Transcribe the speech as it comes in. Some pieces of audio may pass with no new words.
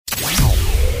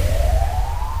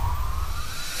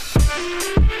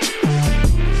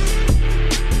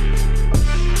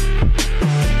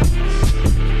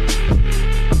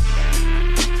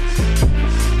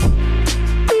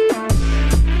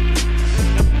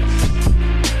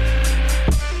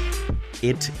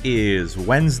It is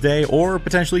Wednesday or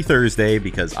potentially Thursday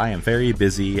because I am very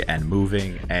busy and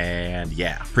moving and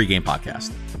pregame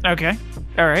podcast. Okay.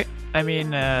 All right. I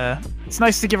mean, it's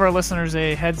nice to give our listeners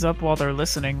a heads up while they're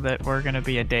listening that we're going to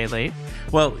be a day late.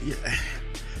 Well,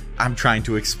 I'm trying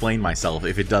to explain myself.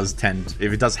 If it does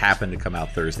happen to come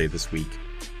out Thursday this week,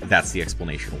 that's the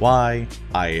explanation why.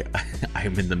 I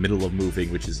am in the middle of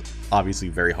moving, which is obviously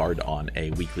very hard on a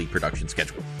weekly production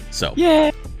schedule. So yeah,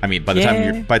 I mean, by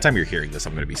the time you're hearing this,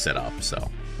 I'm going to be set up.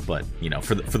 So, but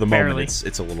for the moment,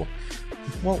 it's a little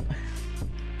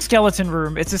skeleton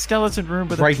room. It's a skeleton room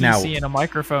with a PC and a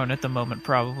microphone at the moment,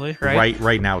 probably.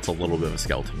 Right now, it's a little bit of a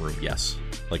skeleton room. Yes.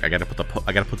 Like I gotta put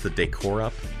the decor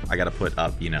up. I gotta put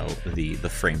up, the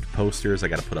framed posters. I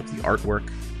gotta put up the artwork.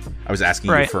 I was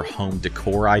asking you for home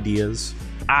decor ideas.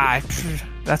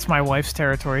 That's my wife's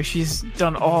territory. She's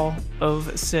done all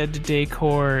of said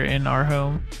decor in our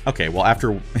home. Okay, well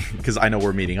because I know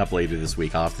we're meeting up later this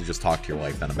week, I'll have to just talk to your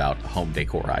wife then about home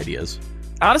decor ideas.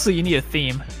 Honestly, you need a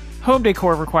theme. Home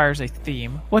decor requires a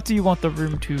theme. What do you want the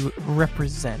room to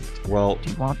represent? Well, do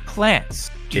you want plants?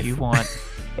 Do you want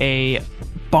a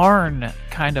barn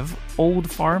kind of old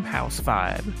farmhouse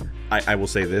vibe? I will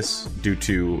say this, due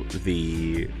to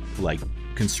the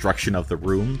construction of the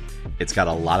room, it's got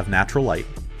a lot of natural light.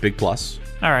 Big plus.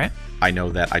 All right. I know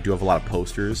that I do have a lot of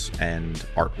posters and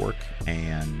artwork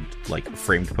and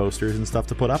framed posters and stuff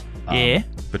to put up.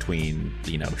 Between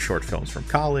short films from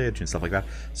college and stuff like that.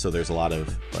 So there's a lot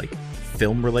of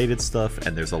film related stuff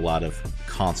and there's a lot of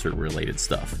concert related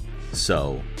stuff.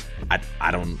 So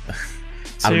I don't.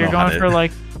 So you're going for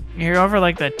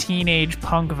the teenage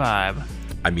punk vibe.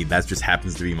 I mean, that just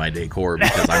happens to be my decor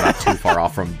because I'm not too far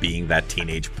off from being that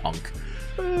teenage punk.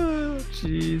 Oh,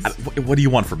 jeez. What do you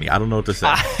want from me? I don't know what to say.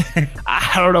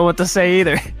 I don't know what to say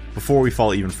either. Before we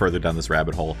fall even further down this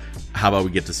rabbit hole, how about we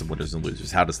get to some winners and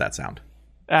losers? How does that sound?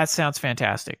 That sounds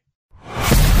fantastic.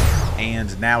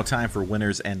 And now time for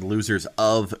winners and losers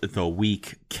of the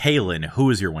week. Kaylin,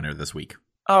 who is your winner this week?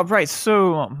 Right,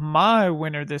 so my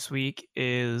winner this week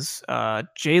is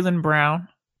Jaylen Brown.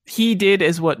 He did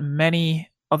as what many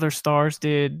other stars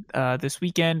did this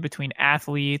weekend between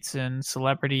athletes and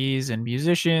celebrities and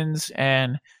musicians,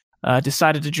 and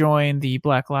decided to join the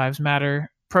Black Lives Matter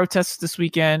protests this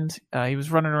weekend. He was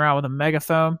running around with a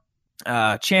megaphone,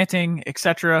 chanting,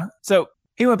 etc. So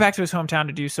he went back to his hometown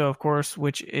to do so, of course,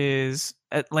 which is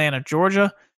Atlanta,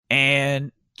 Georgia,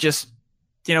 and just,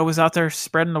 was out there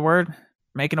spreading the word,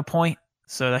 making a point.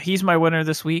 So he's my winner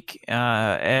this week,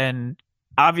 and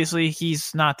obviously,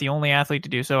 he's not the only athlete to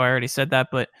do so. I already said that,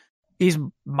 but he's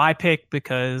my pick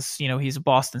because, he's a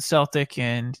Boston Celtic,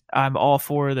 and I'm all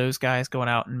for those guys going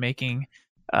out and making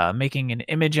an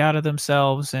image out of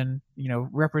themselves and,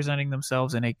 representing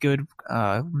themselves in a good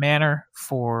manner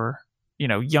for,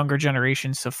 younger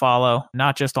generations to follow,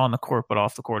 not just on the court, but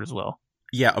off the court as well.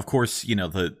 Yeah, of course,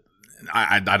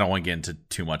 I don't want to get into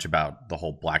too much about the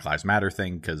whole Black Lives Matter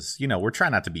thing because, we're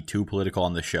trying not to be too political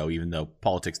on this show, even though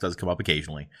politics does come up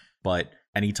occasionally. But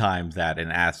anytime that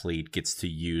an athlete gets to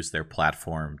use their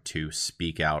platform to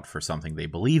speak out for something they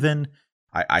believe in,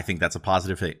 I think that's a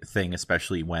positive thing,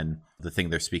 especially when the thing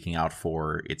they're speaking out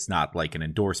for, it's not like an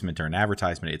endorsement or an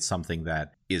advertisement. It's something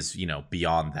that is,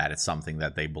 beyond that. It's something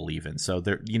that they believe in. So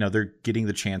they're getting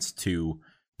the chance to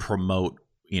promote,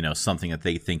 something that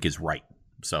they think is right.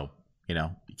 So you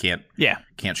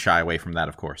can't shy away from that,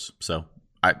 of course. So,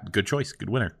 good choice, good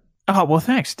winner. Oh, well,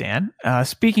 thanks, Dan.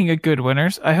 Speaking of good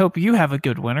winners, I hope you have a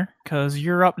good winner because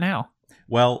you're up now.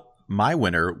 Well, my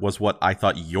winner was what I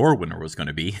thought your winner was going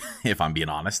to be, if I'm being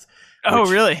honest.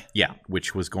 Really? Yeah,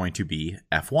 which was going to be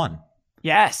F1.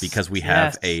 Yes. Because we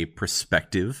have a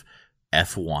prospective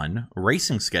F1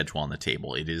 racing schedule on the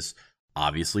table. It is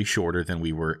obviously shorter than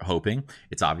we were hoping.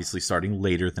 It's obviously starting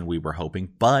later than we were hoping,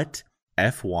 but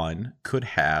F1 could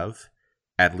have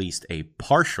at least a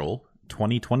partial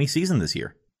 2020 season this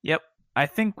year. Yep. I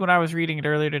think when I was reading it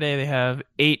earlier today, they have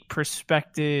 8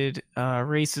 prospected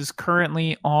races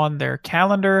currently on their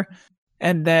calendar.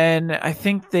 And then I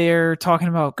think they're talking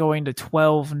about going to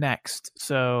 12 next.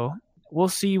 So we'll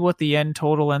see what the end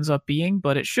total ends up being,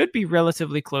 but it should be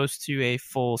relatively close to a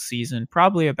full season,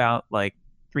 probably about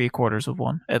 3/4 of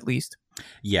one at least.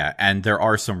 Yeah, and there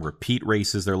are some repeat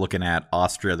races they're looking at.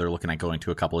 Austria, they're looking at going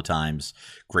to a couple of times.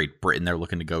 Great Britain, they're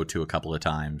looking to go to a couple of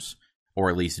times, or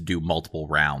at least do multiple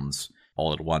rounds.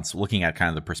 all at once. Looking at kind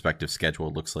of the prospective schedule,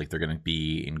 it looks like they're going to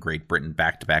be in Great Britain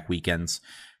back-to-back weekends,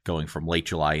 going from late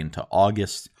July into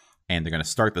August, and they're going to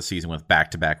start the season with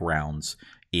back-to-back rounds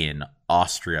in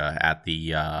Austria at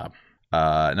the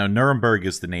no, Nuremberg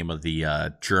is the name of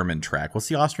the German track. What's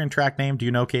the Austrian track name? Do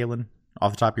you know, Kalen,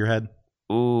 off the top of your head?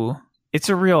 Ooh, it's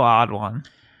a real odd one.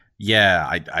 Yeah,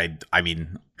 I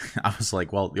mean, I was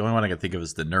like, well, the only one I can think of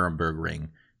is the Nuremberg Ring,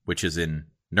 which is in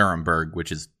Nuremberg,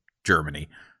 which is Germany,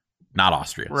 not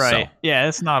Austria. Right. So, yeah,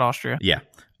 it's not Austria. yeah.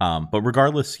 But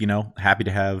regardless, happy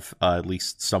to have at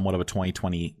least somewhat of a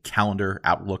 2020 calendar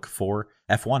outlook for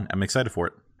F1. I'm excited for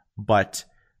it. But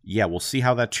yeah, we'll see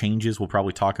how that changes. We'll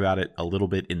probably talk about it a little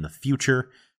bit in the future.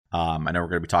 I know we're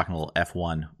going to be talking a little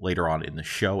F1 later on in the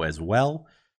show as well.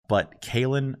 But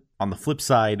Kalen, on the flip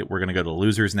side, we're going to go to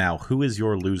losers now. Who is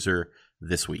your loser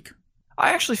this week?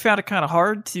 I actually found it kind of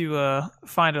hard to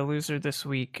find a loser this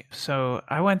week. So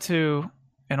I went to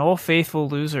an old faithful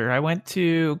loser. I went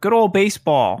to good old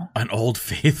baseball. An old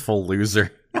faithful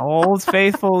loser. Old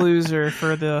faithful loser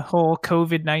for the whole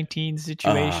COVID-19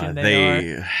 situation.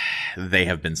 They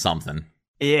have been something.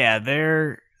 Yeah,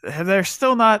 they're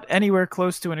still not anywhere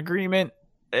close to an agreement.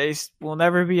 They will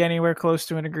never be anywhere close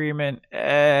to an agreement,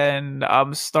 and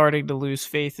I'm starting to lose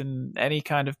faith in any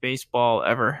kind of baseball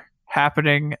ever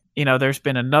happening. There's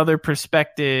been another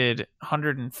prospected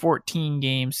 114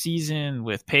 game season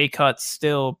with pay cuts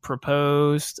still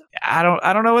proposed. I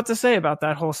don't know what to say about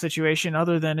that whole situation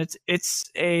other than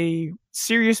it's a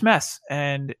serious mess,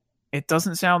 and it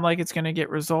doesn't sound like it's going to get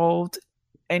resolved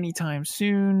anytime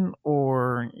soon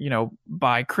or,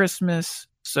 by Christmas.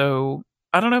 So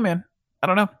I don't know, man. I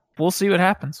don't know. We'll see what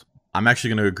happens. I'm actually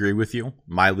going to agree with you.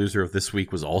 My loser of this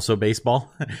week was also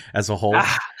baseball as a whole.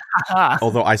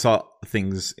 Although I saw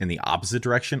things in the opposite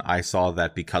direction. I saw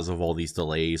that because of all these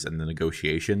delays and the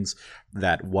negotiations,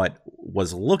 that what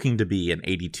was looking to be an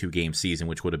 82-game season,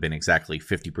 which would have been exactly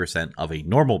 50% of a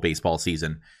normal baseball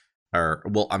season,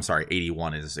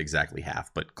 81 is exactly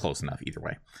half, but close enough either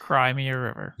way. Cry me a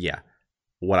river. Yeah.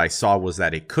 What I saw was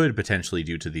that it could potentially,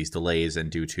 due to these delays and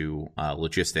due to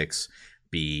logistics,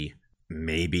 be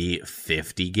maybe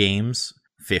 50 games,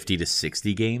 50 to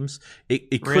 60 games.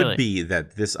 It could Really? be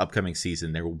that this upcoming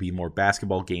season there will be more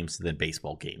basketball games than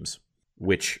baseball games,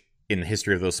 which in the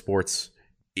history of those sports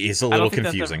is a little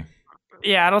confusing.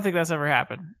 I don't think that's ever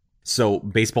happened. So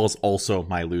baseball is also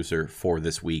my loser for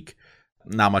this week.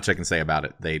 Not much I can say about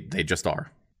it. They just are.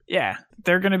 Yeah,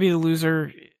 they're going to be the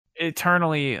loser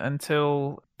eternally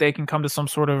until they can come to some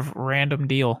sort of random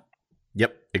deal.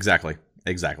 Yep, exactly.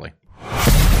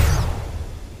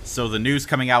 So the news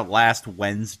coming out last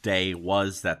Wednesday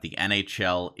was that the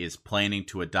NHL is planning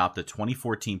to adopt a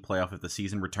 2014 playoff if the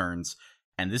season returns.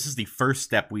 And this is the first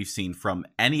step we've seen from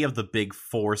any of the big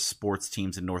four sports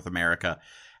teams in North America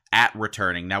at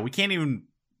returning. Now, we're going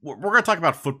to talk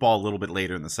about football a little bit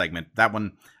later in the segment. That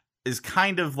one is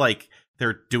kind of like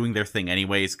they're doing their thing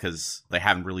anyways because they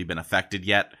haven't really been affected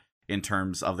yet in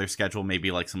terms of their schedule.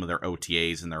 Maybe like some of their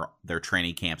OTAs and their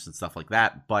training camps and stuff like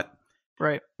that. But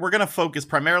right, we're going to focus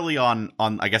primarily on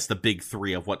I guess the big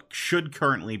three of what should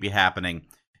currently be happening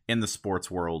in the sports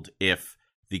world if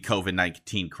the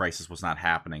COVID-19 crisis was not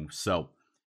happening. So,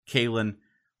 Kalen,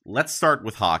 let's start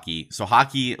with hockey. So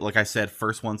hockey, like I said,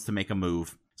 first ones to make a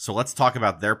move. So let's talk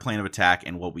about their plan of attack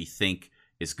and what we think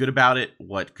is good about it,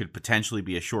 what could potentially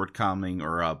be a shortcoming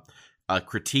or a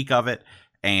critique of it,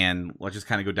 and let's just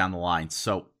kind of go down the line.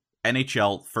 So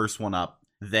NHL, first one up,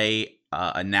 they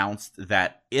announced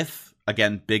that if,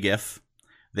 again, big if,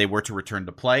 they were to return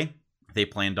to play, they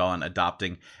planned on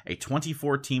adopting a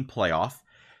 24-team playoff,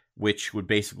 which would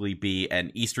basically be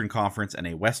an Eastern Conference and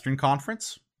a Western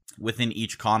Conference. Within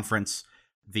each conference,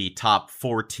 the top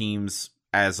 4 teams,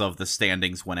 as of the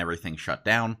standings when everything shut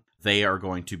down, they are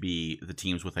going to be the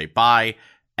teams with a bye,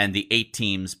 and the 8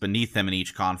 teams beneath them in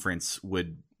each conference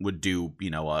would do,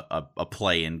 a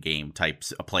play-in game type,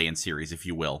 a play-in series, if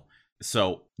you will.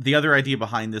 So the other idea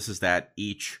behind this is that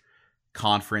each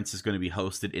conference is going to be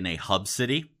hosted in a hub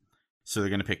city. So they're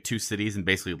going to pick 2 cities and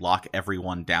basically lock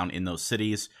everyone down in those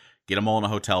cities, get them all in a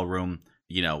hotel room,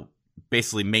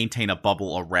 basically maintain a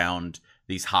bubble around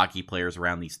these hockey players,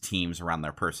 around these teams, around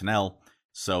their personnel,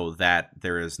 so that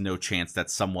there is no chance that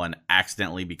someone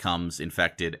accidentally becomes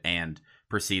infected and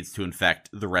proceeds to infect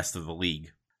the rest of the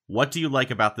league. What do you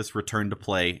like about this return to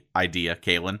play idea,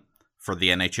 Kalen, for the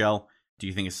NHL? Do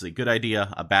you think this is a good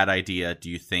idea, a bad idea? Do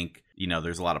you think,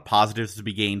 there's a lot of positives to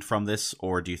be gained from this,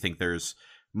 or do you think there's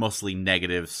mostly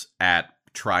negatives at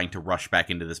trying to rush back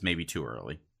into this maybe too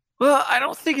early? Well, I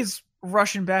don't think it's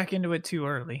rushing back into it too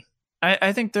early.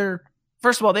 I think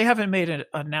first of all, they haven't made an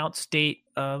announced date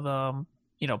of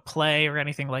play or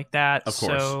anything like that. Of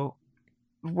course. So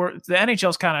the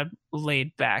NHL's kind of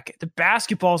laid back. The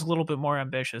basketball's a little bit more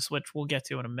ambitious, which we'll get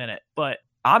to in a minute. But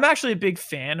I'm actually a big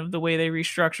fan of the way they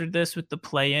restructured this with the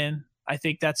play-in. I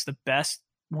think that's the best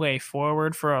way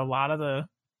forward for a lot of the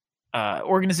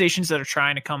organizations that are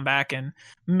trying to come back and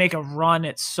make a run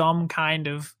at some kind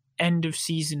of end of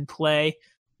season play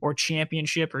or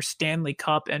championship or Stanley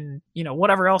Cup and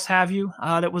whatever else have you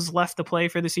that was left to play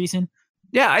for the season.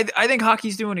 Yeah, I think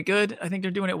hockey's doing it good. I think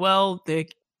they're doing it well. They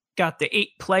got the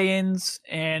 8 play-ins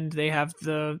and they have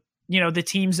the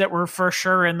teams that were for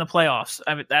sure in the playoffs.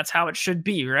 I mean, that's how it should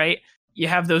be, right? You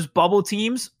have those bubble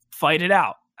teams, fight it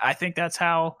out. I think that's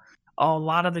how a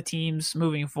lot of the teams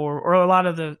moving forward, or a lot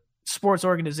of the sports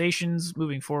organizations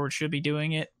moving forward, should be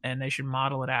doing it, and they should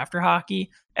model it after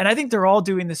hockey. And I think they're all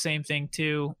doing the same thing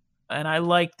too. And I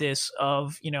like this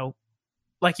of,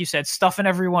 like you said, stuffing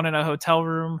everyone in a hotel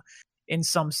room in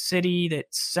some city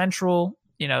that's central,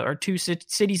 or 2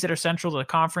 cities that are central to the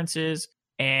conferences,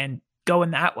 and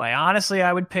going that way. Honestly,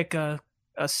 I would pick a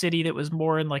city that was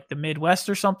more in like the Midwest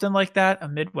or something like that, a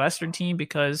Midwestern team,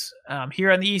 because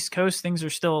here on the East Coast, things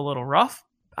are still a little rough.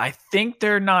 I think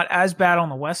they're not as bad on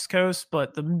the West Coast,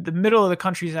 but the middle of the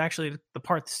country is actually the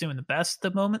part that's doing the best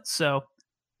at the moment. So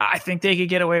I think they could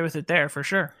get away with it there for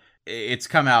sure. It's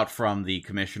come out from the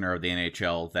commissioner of the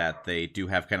NHL that they do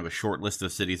have kind of a short list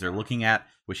of cities they're looking at,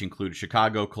 which include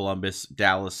Chicago, Columbus,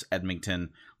 Dallas, Edmonton,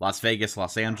 Las Vegas,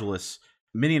 Los Angeles,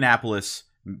 Minneapolis,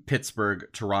 Pittsburgh,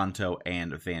 Toronto,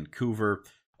 and Vancouver.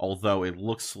 Although it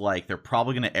looks like they're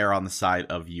probably going to err on the side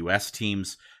of U.S.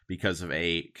 teams because of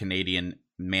a Canadian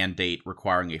mandate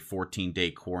requiring a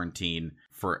 14-day quarantine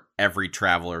for every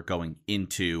traveler going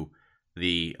into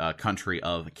the country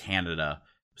of Canada.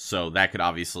 So that could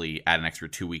obviously add an extra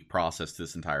 2-week process to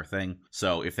this entire thing.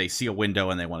 So if they see a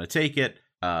window and they want to take it,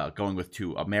 going with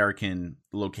 2 American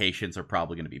locations are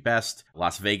probably going to be best.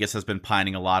 Las Vegas has been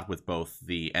pining a lot with both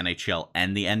the NHL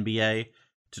and the NBA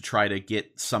to try to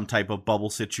get some type of bubble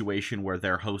situation where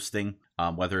they're hosting,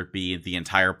 whether it be the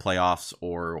entire playoffs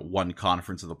or one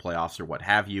conference of the playoffs or what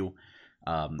have you.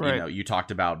 Right. You talked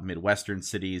about Midwestern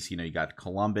cities. You got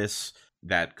Columbus.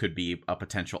 That could be a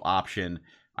potential option.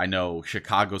 I know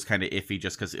Chicago's kind of iffy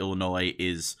just because Illinois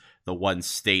is the one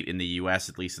state in the U.S.,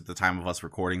 at least at the time of us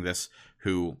recording this,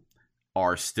 who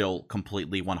are still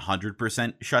completely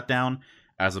 100% shut down,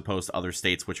 as opposed to other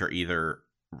states which are either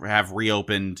have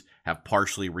reopened, have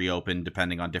partially reopened,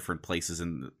 depending on different places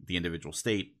in the individual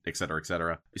state, et cetera, et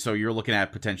cetera. So you're looking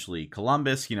at potentially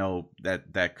Columbus,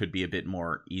 that could be a bit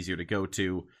more easier to go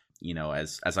to.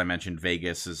 As I mentioned,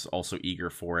 Vegas is also eager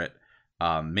for it.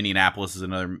 Minneapolis is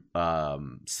another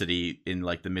city in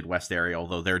like the Midwest area,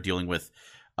 although they're dealing with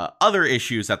other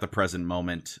issues at the present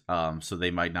moment, so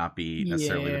they might not be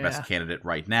necessarily the best candidate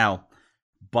right now.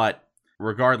 But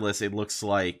regardless, it looks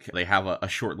like they have a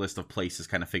short list of places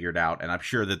kind of figured out, and I'm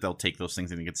sure that they'll take those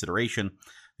things into consideration.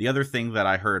 The other thing that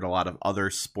I heard a lot of other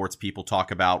sports people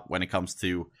talk about when it comes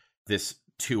to this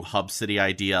 2 hub city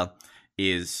idea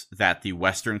is that the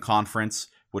Western Conference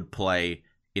would play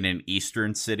in an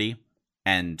Eastern city,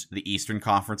 and the Eastern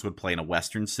Conference would play in a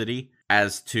Western city,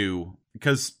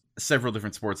 because several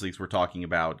different sports leagues were talking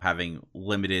about having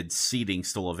limited seating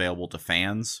still available to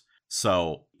fans.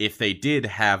 So if they did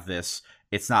have this,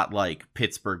 it's not like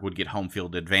Pittsburgh would get home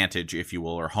field advantage, if you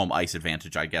will, or home ice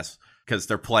advantage, I guess, because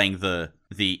they're playing the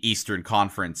Eastern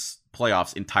Conference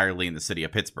playoffs entirely in the city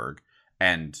of Pittsburgh,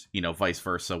 and vice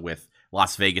versa with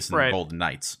Las Vegas and the Golden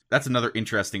Knights. That's another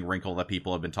interesting wrinkle that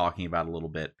people have been talking about a little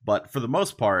bit. But for the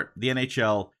most part, the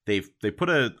NHL, they put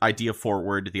an idea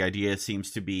forward. The idea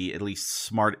seems to be at least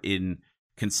smart in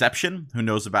conception. Who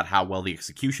knows about how well the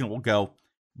execution will go?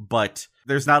 But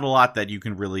there's not a lot that you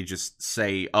can really just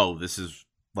say, oh, this is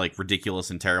like ridiculous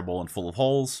and terrible and full of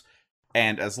holes.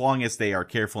 And as long as they are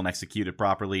careful and executed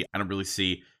properly, I don't really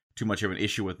see too much of an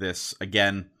issue with this.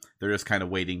 Again, they're just kind of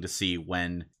waiting to see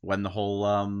when the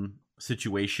whole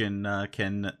situation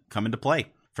can come into play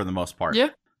for the most part. Yeah.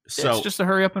 So it's just a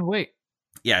hurry up and wait.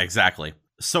 Yeah, exactly.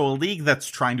 So a league that's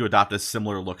trying to adopt a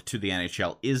similar look to the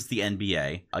NHL is the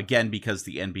NBA. Again, because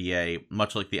the NBA,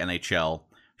 much like the NHL,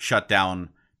 shut down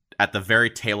at the very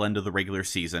tail end of the regular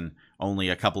season, only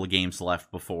a couple of games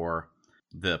left before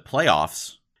the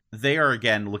playoffs. They are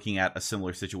again looking at a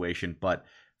similar situation, but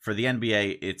for the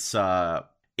NBA, it's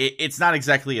not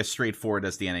exactly as straightforward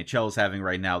as the NHL is having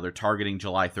right now. They're targeting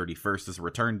July 31st as a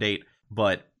return date.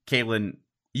 But Caitlin,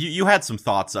 you had some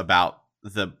thoughts about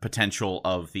the potential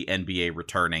of the NBA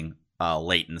returning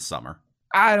late in the summer.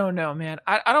 I don't know, man.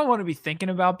 I don't want to be thinking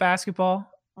about basketball.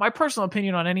 My personal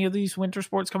opinion on any of these winter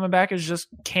sports coming back is just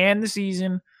can the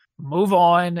season, move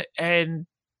on, and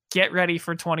get ready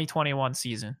for 2021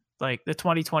 season, like the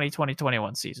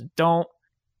 2020-2021 season. Don't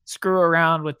screw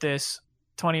around with this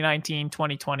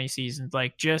 2019-2020 season.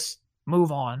 Like, just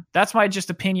move on. That's my just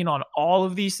opinion on all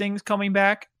of these things coming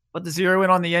back. But the zero in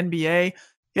on the NBA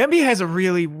has a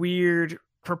really weird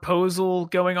proposal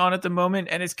going on at the moment,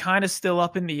 and it's kind of still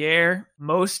up in the air.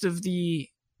 Most of the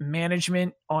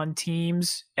management on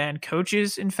teams and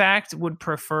coaches, in fact, would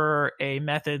prefer a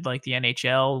method like the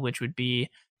NHL, which would be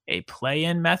a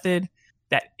play-in method.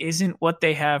 That isn't what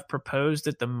they have proposed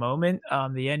at the moment.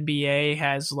 The NBA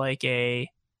has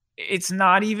it's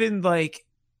not even like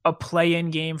a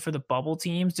play-in game for the bubble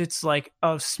teams. It's like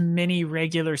a mini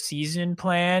regular season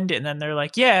planned, and then they're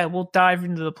like, yeah, we'll dive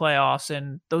into the playoffs,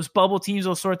 and those bubble teams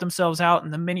will sort themselves out in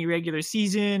the mini regular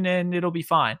season, and it'll be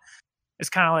fine. It's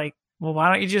kind of like, well,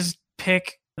 why don't you just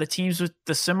pick the teams with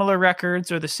the similar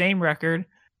records or the same record,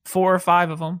 4 or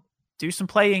 5 of them, do some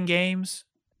play-in games,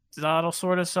 that'll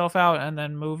sort itself out, and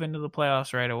then move into the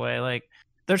playoffs right away. Like,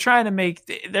 they're going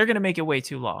to make it way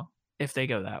too long if they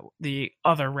go the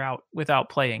other route without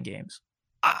playing games.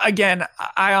 Again,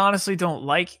 I honestly don't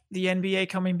like the NBA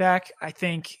coming back. I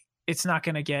think it's not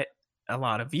going to get a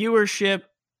lot of viewership.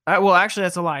 Well, actually,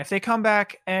 that's a lie. If they come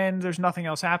back and there's nothing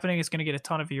else happening, it's going to get a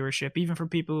ton of viewership, even for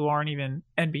people who aren't even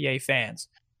NBA fans.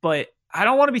 But I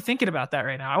don't want to be thinking about that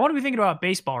right now. I want to be thinking about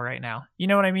baseball right now. You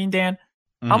know what I mean, Dan?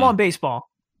 Mm-hmm. I'm on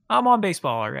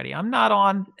baseball already. I'm not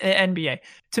on NBA.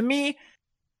 To me,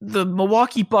 the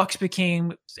Milwaukee Bucks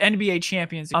became NBA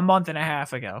champions a month and a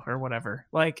half ago or whatever.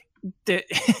 Like,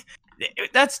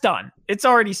 that's done. It's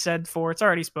already said for. It's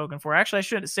already spoken for. Actually, I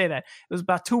shouldn't say that. It was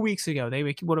about 2 weeks ago they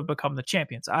would have become the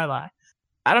champions. I lie.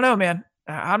 I don't know, man.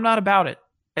 I'm not about it.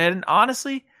 And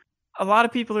honestly, a lot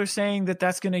of people are saying that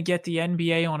that's going to get the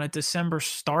NBA on a December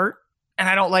start. And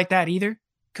I don't like that either,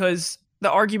 because the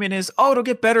argument is, oh, it'll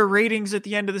get better ratings at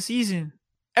the end of the season.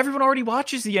 Everyone already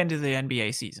watches the end of the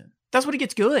NBA season. That's when it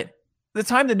gets good. The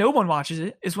time that no one watches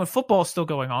it is when football is still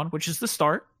going on, which is the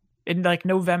start in like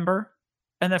November,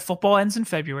 and then football ends in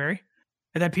February,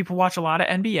 and then people watch a lot of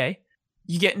NBA.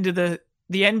 You get into the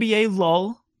NBA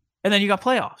lull, and then you got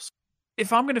playoffs.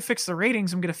 If I'm going to fix the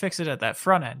ratings, I'm going to fix it at that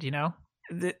front end, you know?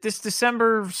 This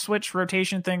December switch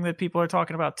rotation thing that people are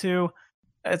talking about too,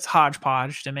 it's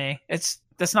hodgepodge to me.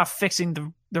 That's not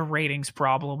fixing the ratings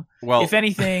problem. Well, if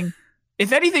anything,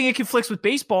 it conflicts with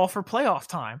baseball for playoff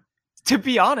time, to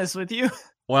be honest with you.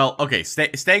 Well, okay,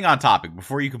 staying on topic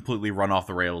before you completely run off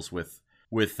the rails with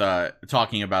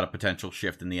talking about a potential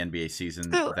shift in the NBA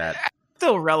season.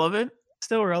 Still relevant.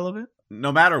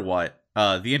 No matter what,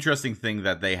 the interesting thing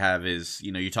that they have is,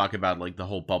 you talk about like the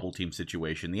whole bubble team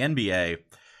situation. The NBA,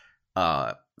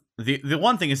 the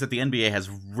one thing is that the NBA has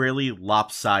really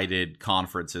lopsided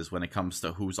conferences when it comes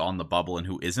to who's on the bubble and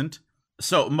who isn't.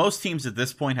 So most teams at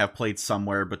this point have played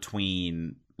somewhere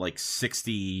between like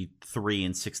 63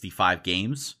 and 65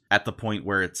 games at the point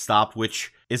where it stopped,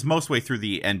 which is most way through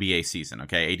the NBA season.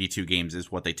 Okay, 82 games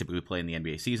is what they typically play in the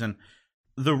NBA season.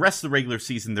 The rest of the regular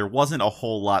season, there wasn't a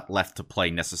whole lot left to play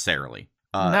necessarily.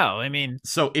 No, I mean,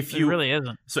 it really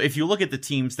isn't. So if you look at the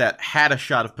teams that had a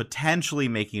shot of potentially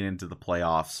making it into the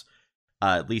playoffs,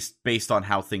 at least based on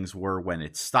how things were when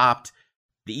it stopped,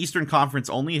 the Eastern Conference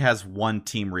only has one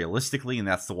team realistically, and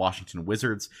that's the Washington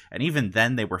Wizards. And even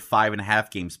then, they were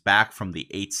 5.5 games back from the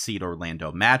 8th seed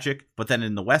Orlando Magic. But then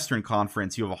in the Western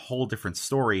Conference, you have a whole different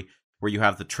story where you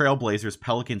have the Trailblazers,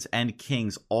 Pelicans, and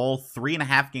Kings all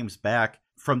 3.5 games back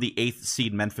from the 8th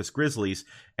seed Memphis Grizzlies.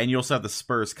 And you also have the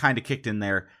Spurs kind of kicked in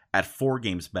there at 4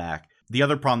 games back. The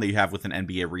other problem that you have with an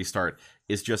NBA restart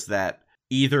is just that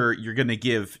either you're going to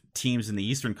give teams in the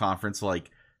Eastern Conference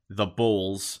like the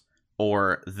Bulls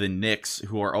or the Knicks,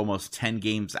 who are almost 10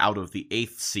 games out of the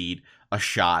 8th seed, a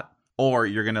shot, or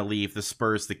you're going to leave the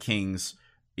Spurs, the Kings,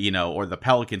 or the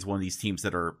Pelicans, one of these teams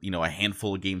that are, a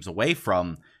handful of games away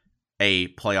from a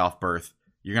playoff berth,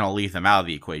 you're going to leave them out of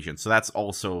the equation. So that's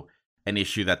also an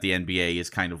issue that the NBA is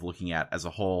kind of looking at as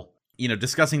a whole.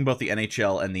 Discussing both the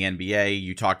NHL and the NBA,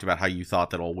 you talked about how you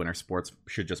thought that all winter sports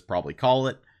should just probably call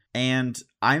it. And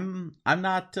I'm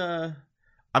not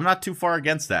too far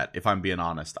against that, if I'm being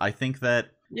honest. I think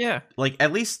that,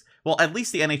 at least the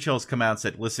NHL has come out and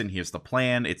said, listen, here's the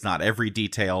plan. It's not every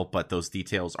detail, but those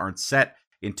details aren't set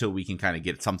until we can kind of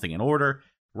get something in order.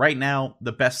 Right now,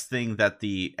 the best thing that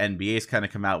the NBA has kind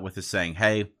of come out with is saying,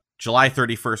 hey, July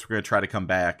 31st, we're going to try to come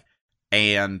back,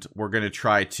 and we're going to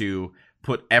try to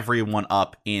put everyone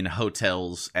up in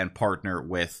hotels and partner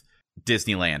with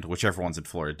Disneyland, whichever one's in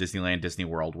Florida, Disneyland, Disney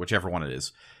World, whichever one it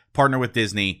is. Partner with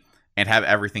Disney and have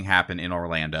everything happen in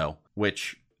Orlando,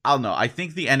 which, I don't know, I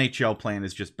think the NHL plan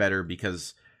is just better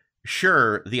because,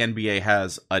 sure, the NBA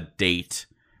has a date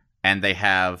and they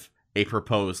have a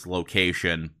proposed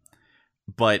location.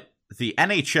 But the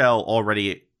NHL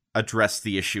already addressed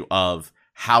the issue of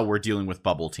how we're dealing with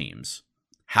bubble teams,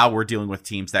 how we're dealing with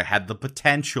teams that had the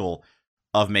potential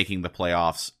of making the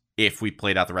playoffs if we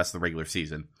played out the rest of the regular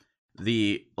season.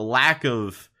 The lack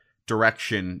of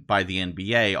direction by the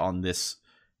NBA on this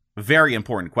very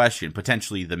important question,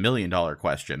 potentially the $1 million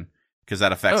question, because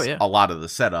that affects a lot of the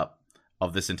setup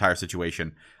of this entire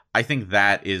situation. I think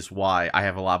that is why I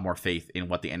have a lot more faith in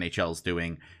what the NHL is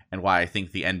doing, and why I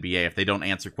think the NBA, if they don't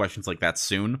answer questions like that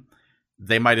soon,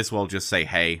 they might as well just say,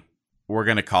 hey, we're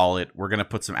going to call it, we're going to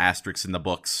put some asterisks in the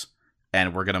books,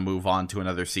 and we're going to move on to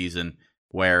another season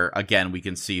where, again, we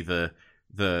can see the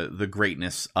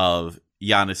greatness of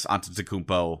Giannis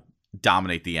Antetokounmpo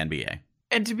dominate the NBA.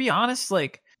 And to be honest,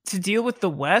 like, to deal with the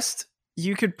West,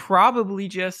 you could probably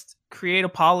just create a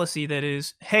policy that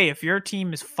is, hey, if your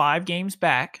team is 5 games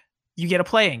back, you get a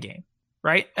play-in game,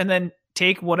 right? And then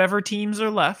take whatever teams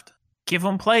are left, give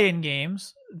them play-in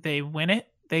games, they win it,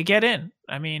 they get in.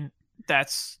 I mean,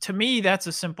 to me, that's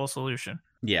a simple solution.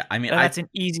 Yeah, I mean, that's an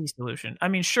easy solution. I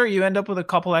mean, sure, you end up with a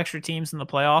couple extra teams in the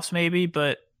playoffs maybe,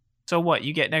 but so what?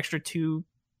 You get an extra 2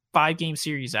 5-game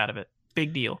series out of it.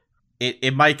 Big deal.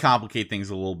 It might complicate things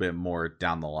a little bit more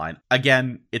down the line.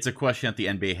 Again, it's a question that the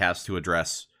NBA has to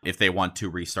address if they want to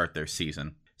restart their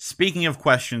season. Speaking of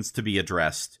questions to be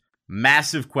addressed,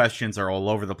 massive questions are all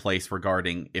over the place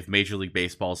regarding if Major League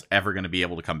Baseball is ever going to be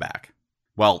able to come back.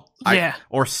 Well,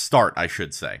 or start, I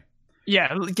should say.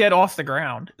 Yeah, get off the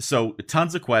ground. So,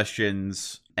 tons of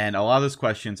questions, and a lot of those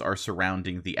questions are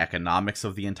surrounding the economics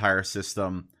of the entire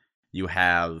system. You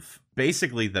have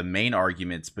basically the main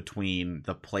arguments between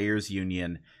the players'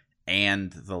 union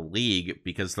and the league,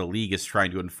 because the league is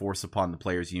trying to enforce upon the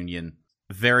players' union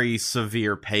very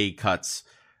severe pay cuts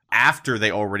after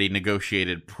they already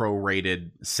negotiated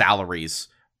prorated salaries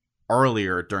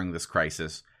earlier during this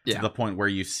crisis, to the point where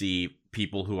you see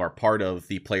people who are part of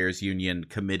the players' union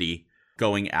committee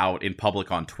going out in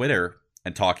public on Twitter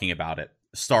and talking about it.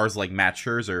 Stars like Matt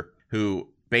Scherzer, who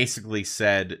basically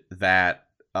said that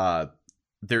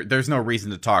there's no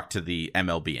reason to talk to the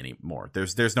MLB anymore.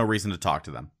 There's no reason to talk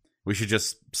to them. We should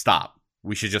just stop.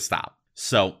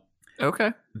 So,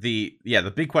 okay. The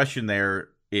big question there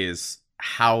is,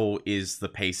 how is the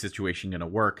pay situation going to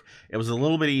work? It was a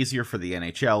little bit easier for the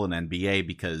NHL and NBA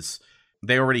because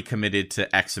they already committed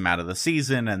to X amount of the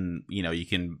season, and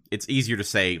it's easier to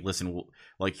say, listen,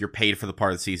 you're paid for the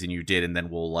part of the season you did, and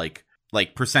then we'll like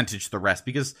percentage the rest,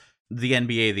 because the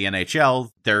NBA, the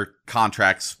NHL, their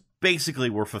contracts basically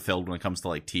were fulfilled when it comes to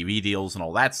like TV deals and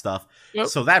all that stuff. Yep.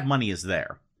 So that money is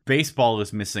there. Baseball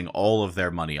is missing all of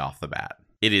their money off the bat.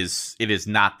 It is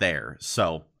not there.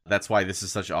 So that's why this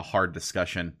is such a hard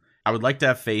discussion. I would like to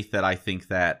have faith that I think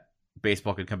that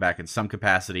baseball could come back in some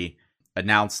capacity.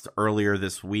 Announced earlier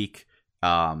this week,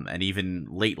 and even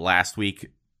late last week,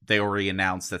 they already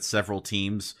announced that several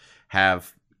teams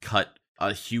have cut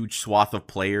a huge swath of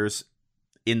players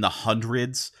in the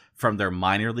hundreds from their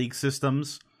minor league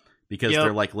systems, because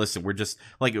they're like, listen, we're just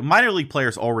like, minor league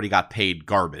players already got paid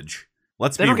garbage.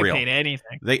 Let's be real. They don't get paid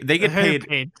anything. They get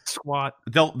paid squat.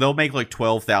 They'll make like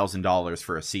 $12,000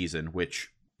 for a season, which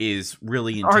is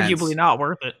really intense. Arguably not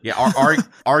worth it. Yeah,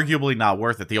 arguably not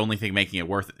worth it. The only thing making it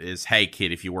worth it is, hey,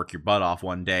 kid, if you work your butt off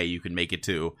one day, you can make it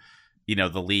to,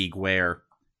 the league where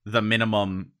the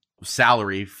minimum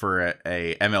salary for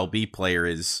a MLB player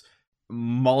is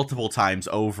multiple times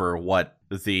over what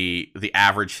the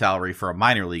average salary for a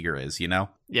minor leaguer is.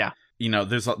 Yeah.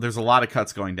 There's a lot of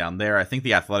cuts going down there. I think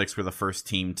the Athletics were the first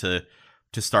team to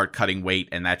start cutting weight,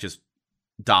 and that just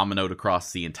dominoed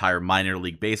across the entire minor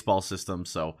league baseball system.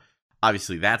 So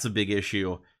obviously that's a big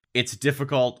issue. It's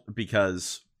difficult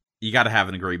because you got to have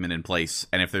an agreement in place.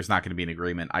 And if there's not going to be an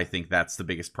agreement, I think that's the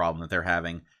biggest problem that they're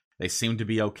having. They seem to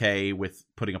be okay with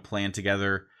putting a plan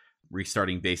together,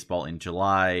 restarting baseball in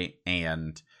July,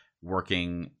 and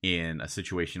working in a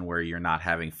situation where you're not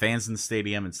having fans in the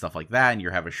stadium and stuff like that, and you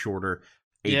have a shorter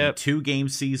 82 game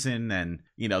season. And,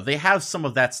 they have some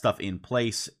of that stuff in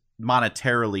place.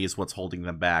 Monetarily is what's holding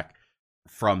them back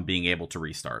from being able to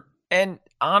restart. And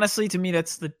honestly, to me,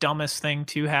 that's the dumbest thing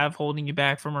to have holding you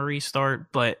back from a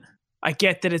restart. But I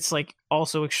get that it's like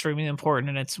also extremely important,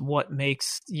 and it's what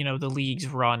makes, the leagues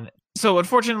run. So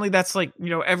unfortunately, that's like,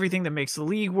 everything that makes the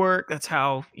league work. That's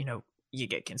how, you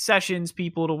get concessions,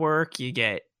 people to work, you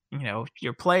get,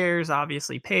 your players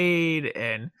obviously paid,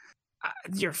 and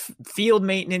your field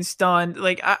maintenance done.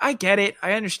 Like, I get it.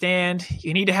 I understand.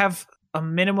 You need to have a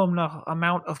minimum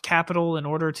amount of capital in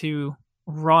order to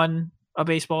run a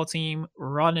baseball team,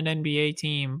 run an NBA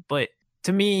team. But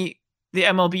to me, the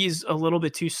MLB is a little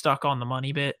bit too stuck on the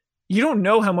money bit. you don't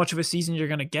know how much of a season you're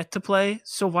going to get to play.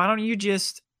 So why don't you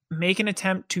just make an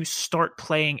attempt to start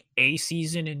playing a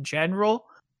season in general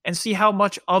and see how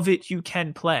much of it you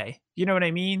can play? You know what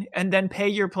I mean? And then pay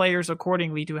your players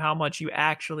accordingly to how much you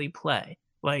actually play.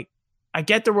 Like, I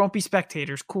get there won't be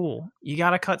spectators. Cool. You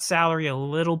got to cut salary a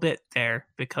little bit there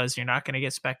because you're not going to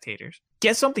get spectators.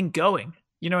 Get something going.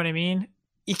 You know what I mean?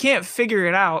 You can't figure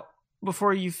it out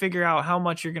before you figure out how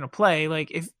much you're going to play. Like,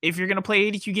 if you're going to play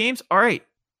 82 games, all right,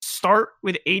 start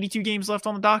with 82 games left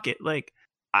on the docket. Like,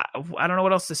 I don't know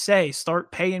what else to say.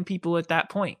 Start paying people at that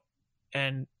point.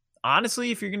 And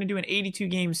honestly, if you're going to do an 82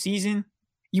 game season,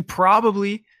 you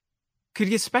probably could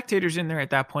get spectators in there at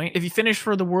that point. If you finish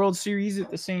for the World Series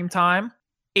at the same time,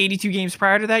 82 games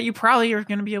prior to that, you probably are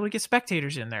going to be able to get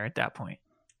spectators in there at that point.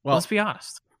 Well, let's be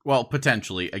honest. Well,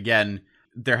 potentially. Again,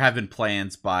 there have been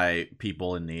plans by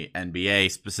people in the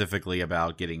NBA specifically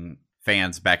about getting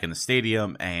fans back in the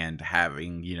stadium and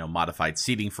having, modified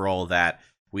seating for all of that.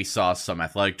 We saw some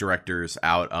athletic directors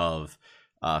out of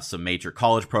some major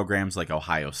college programs like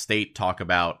Ohio State talk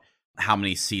about how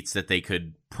many seats that they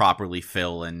could properly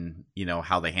fill and,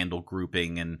 how they handle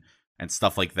grouping and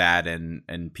stuff like that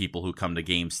and people who come to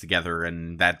games together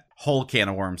and that whole can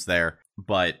of worms there.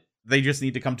 But they just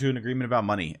need to come to an agreement about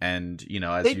money. And,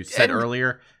 as you said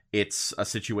earlier, it's a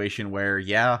situation where,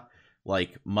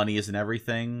 money isn't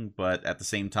everything, but at the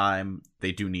same time,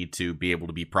 they do need to be able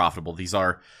to be profitable. These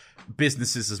are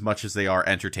businesses as much as they are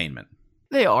entertainment.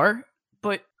 They are,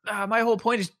 but my whole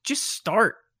point is just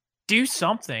start. Do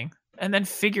something. And then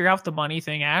figure out the money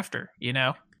thing after,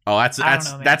 Oh,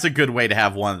 that's a good way to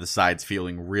have one of the sides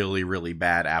feeling really, really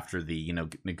bad after the,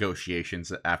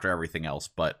 negotiations, after everything else.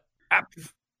 But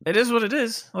it is what it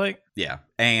is. Like, yeah.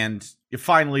 And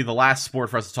finally, the last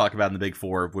sport for us to talk about in the Big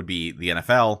Four would be the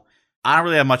NFL. I don't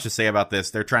really have much to say about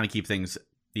this. They're trying to keep things,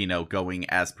 going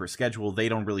as per schedule. They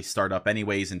don't really start up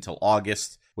anyways until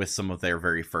August with some of their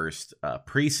very first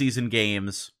preseason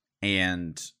games.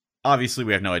 And obviously,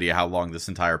 we have no idea how long this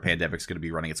entire pandemic is going to be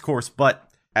running its course, but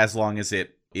as long as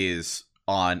it is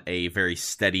on a very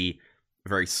steady,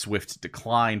 very swift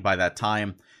decline by that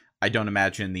time, I don't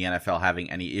imagine the NFL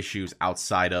having any issues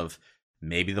outside of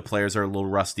maybe the players are a little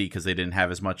rusty because they didn't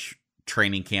have as much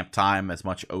training camp time, as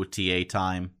much OTA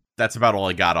time. That's about all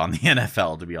I got on the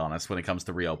NFL, to be honest, when it comes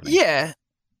to reopening. Yeah.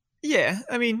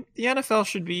 I mean, the NFL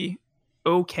should be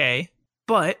okay,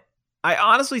 but I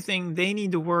honestly think they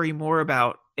need to worry more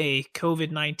about a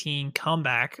COVID-19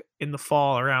 comeback in the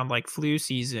fall around like flu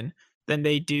season than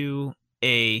they do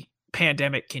a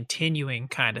pandemic continuing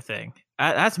kind of thing.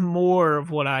 That's more of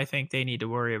what I think they need to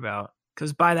worry about.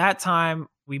 Because by that time,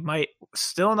 we might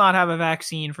still not have a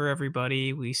vaccine for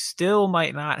everybody. We still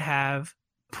might not have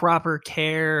proper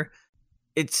care.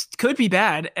 It could be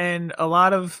bad. And a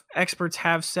lot of experts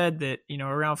have said that,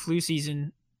 around flu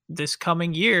season this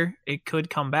coming year, it could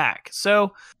come back.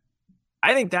 So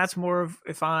I think that's more of,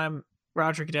 if I'm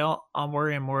Roger Goodell, I'm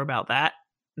worrying more about that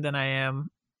than I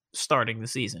am starting the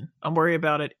season. I'm worried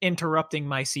about it interrupting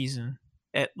my season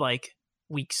at like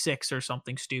week 6 or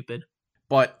something stupid.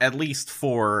 But at least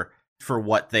for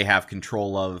what they have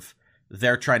control of,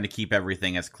 they're trying to keep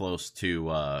everything as close to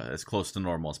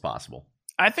normal as possible.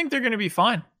 I think they're going to be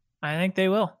fine. I think they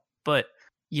will, but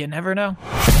you never know.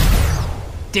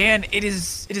 Dan, it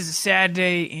is a sad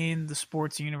day in the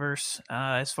sports universe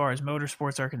as far as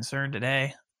motorsports are concerned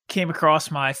today. Came across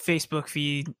my Facebook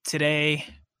feed today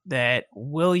that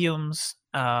Williams,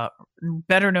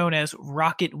 better known as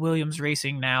Rocket Williams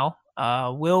Racing now,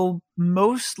 will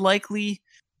most likely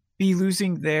be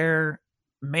losing their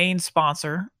main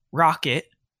sponsor, Rocket,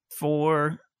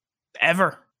 for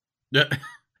ever. Yeah,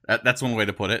 that's one way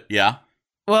to put it. Yeah.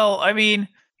 Well, I mean,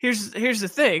 here's the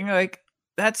thing. Like,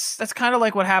 that's kind of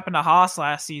like what happened to Haas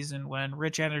last season when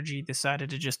Rich Energy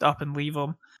decided to just up and leave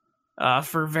them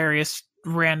for various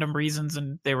random reasons,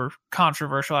 and they were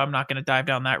controversial. I'm not going to dive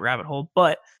down that rabbit hole,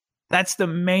 but that's the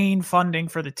main funding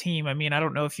for the team. I mean, I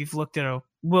don't know if you've looked at a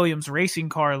Williams racing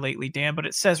car lately, Dan, but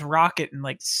it says Rocket in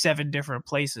like 7 different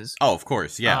places. Oh, of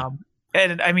course, yeah.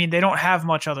 And I mean, they don't have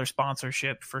much other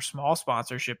sponsorship for small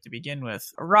sponsorship to begin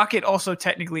with. Rocket also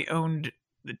technically owned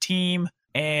the team,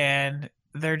 and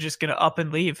they're just going to up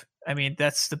and leave. I mean,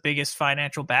 that's the biggest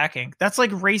financial backing. That's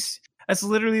like that's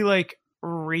literally like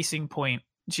Racing Point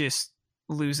just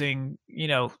losing,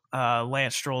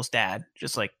 Lance Stroll's dad.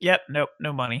 Just like, yep, nope,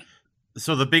 no money.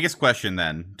 So the biggest question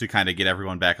then, to kind of get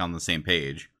everyone back on the same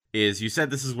page, is you said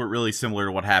this is really similar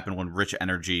to what happened when Rich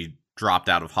Energy dropped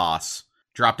out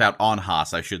on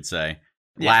Haas, I should say,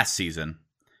 last season.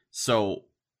 So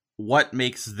what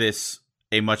makes this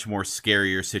a much more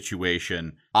scarier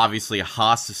situation. Obviously,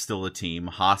 Haas is still a team.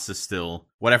 Haas is still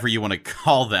whatever you want to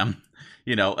call them.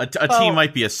 You know, a team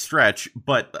might be a stretch,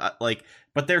 but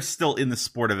but they're still in the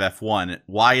sport of F1.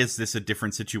 Why is this a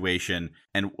different situation?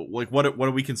 And like, what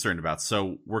are we concerned about?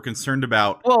 So we're concerned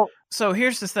about. Well, so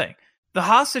here's the thing: the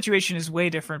Haas situation is way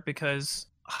different because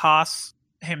Haas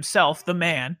himself, the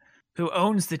man who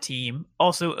owns the team,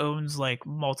 also owns like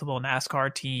multiple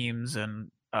NASCAR teams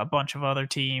and a bunch of other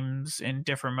teams in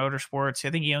different motorsports. I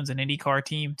think he owns an IndyCar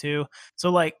team too. So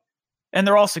like, and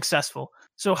they're all successful.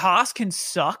 So Haas can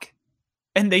suck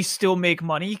and they still make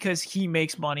money because he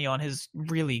makes money on his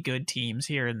really good teams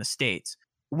here in the States.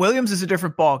 Williams is a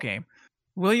different ballgame.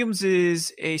 Williams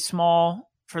is a small,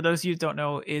 for those of you who don't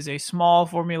know, is a small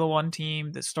Formula One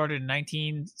team that started in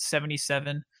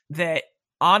 1977 that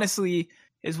honestly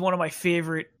is one of my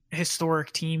favorite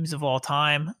historic teams of all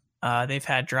time. They've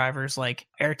had drivers like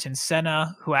Ayrton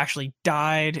Senna, who actually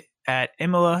died at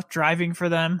Imola driving for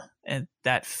them, and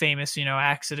that famous,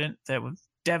 accident that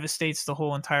devastates the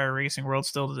whole entire racing world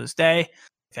still to this day.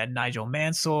 We've had Nigel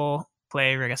Mansell,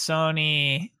 Clay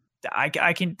Regazzoni.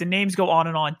 The names go on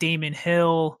and on. Damon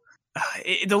Hill.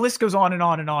 The list goes on and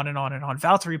on and on and on and on.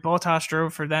 Valtteri Bottas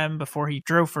drove for them before he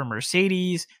drove for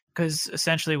Mercedes, because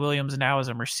essentially Williams now is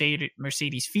a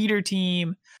Mercedes feeder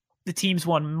team. The team's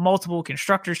won multiple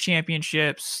constructors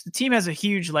championships. The team has a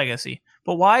huge legacy.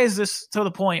 But why is this, to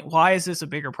the point, why is this a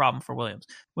bigger problem for Williams?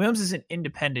 Williams is an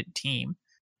independent team,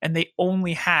 and they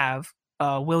only have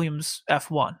Williams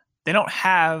F1. They don't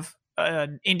have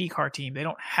an IndyCar team. They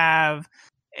don't have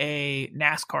a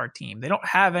NASCAR team. They don't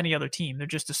have any other team. They're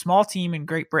just a small team in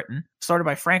Great Britain, started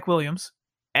by Frank Williams,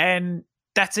 and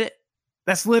that's it.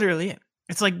 That's literally it.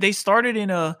 It's like they started in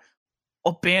a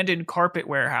abandoned carpet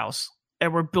warehouse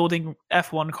and were building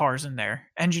F1 cars in there,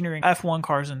 engineering F1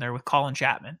 cars in there with Colin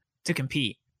Chapman to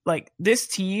compete. Like, this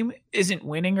team isn't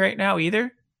winning right now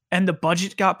either, and the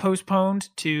budget got postponed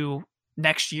to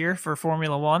next year for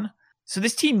Formula One. So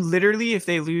this team literally, if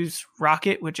they lose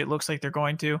Rocket, which it looks like they're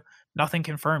going to, nothing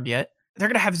confirmed yet, they're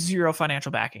going to have zero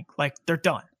financial backing. Like, they're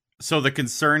done. So the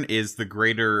concern is the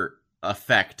greater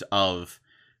effect of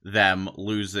them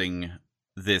losing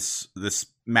this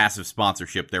massive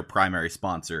sponsorship, their primary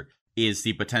sponsor, is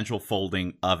the potential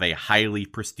folding of a highly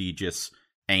prestigious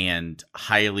and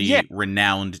highly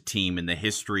renowned team in the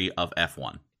history of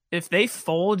F1. If they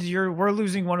fold, we're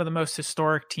losing one of the most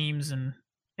historic teams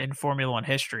in Formula One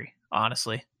history,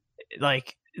 honestly.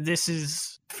 Like, this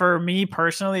is, for me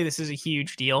personally, this is a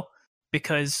huge deal,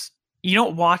 because you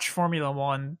don't watch Formula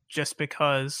One just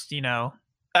because,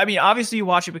 I mean, obviously you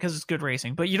watch it because it's good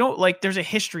racing, but you don't, like, there's a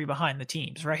history behind the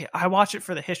teams, right? I watch it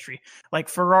for the history. Like,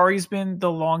 Ferrari's been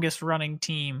the longest running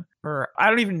team for, I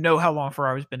don't even know how long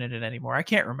Ferrari's been in it anymore. I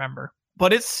can't remember,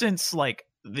 but it's since like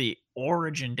the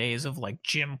origin days of like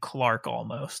Jim Clark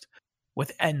almost,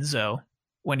 with Enzo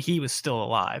when he was still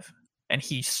alive and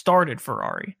he started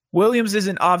Ferrari. Williams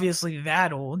isn't obviously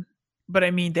that old, but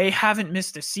I mean, they haven't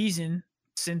missed a season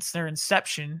since their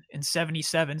inception in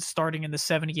 77, starting in the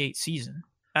 78 season.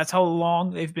 That's how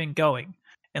long they've been going.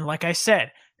 And like I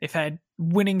said, they've had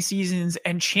winning seasons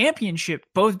and championship,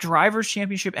 both drivers'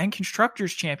 championship and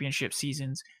constructors' championship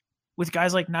seasons, with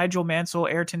guys like Nigel Mansell,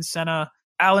 Ayrton Senna,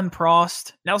 Alan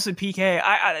Prost, Nelson Piquet.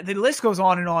 The list goes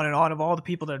on and on and on of all the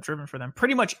people that have driven for them.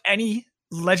 Pretty much any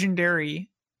legendary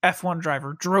F1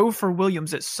 driver drove for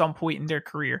Williams at some point in their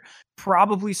career,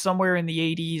 probably somewhere in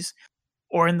the 80s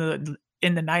or in the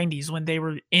 90s when they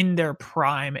were in their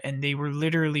prime, and they were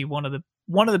literally one of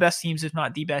the best teams, if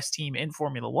not the best team in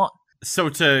Formula One. So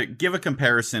to give a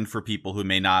comparison for people who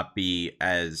may not be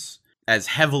as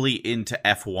heavily into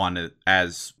F1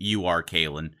 as you are,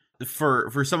 Kalen,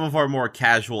 for some of our more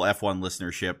casual F1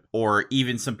 listenership, or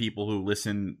even some people who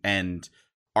listen and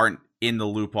aren't in the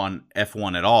loop on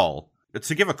F1 at all,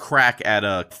 to give a crack at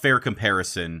a fair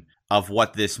comparison of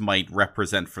what this might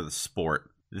represent for the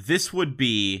sport, this would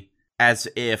be as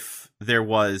if there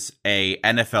was a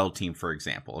NFL team, for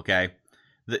example, okay?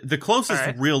 The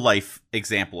closest real life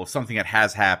example of something that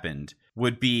has happened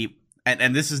would be,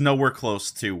 and this is nowhere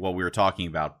close to what we were talking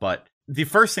about, but the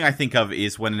first thing I think of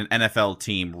is when an NFL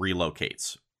team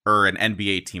relocates, or an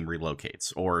NBA team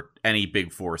relocates, or any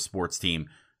Big Four sports team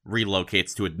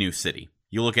relocates to a new city.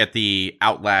 You look at the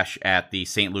outlash at the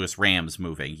St. Louis Rams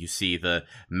moving. You see the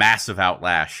massive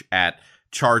outlash at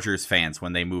Chargers fans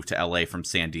when they move to LA from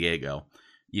San Diego.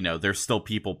 There's still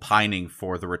people pining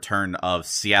for the return of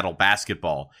Seattle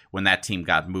basketball when that team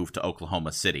got moved to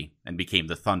Oklahoma City and became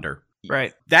the Thunder.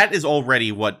 Right. That is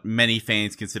already what many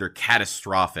fans consider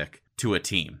catastrophic to a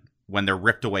team when they're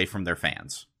ripped away from their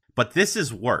fans. But this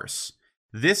is worse.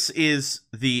 This is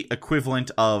the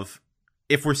equivalent of,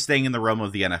 if we're staying in the realm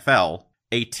of the NFL,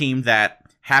 a team that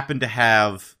happened to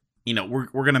have, we're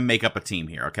going to make up a team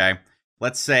here, okay?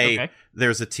 Let's say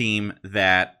there's a team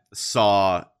that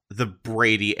saw the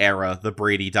Brady era, the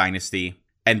Brady dynasty,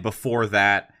 and before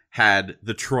that had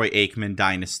the Troy Aikman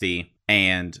dynasty,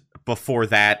 and before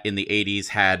that in the 80s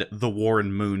had the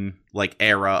Warren Moon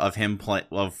era of him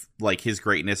his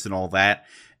greatness and all that,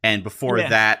 and before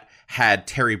that had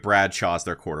Terry Bradshaw as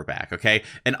their quarterback, okay?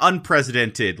 An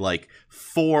unprecedented,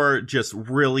 4 just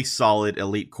really solid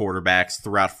elite quarterbacks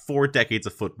throughout 4 decades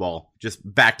of football, just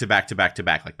back to back to back to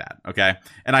back like that, okay?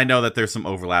 And I know that there's some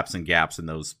overlaps and gaps in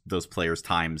those players'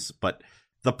 times, but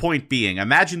the point being,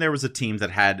 imagine there was a team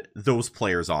that had those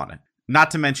players on it.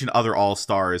 Not to mention other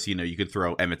all-stars, you could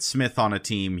throw Emmitt Smith on a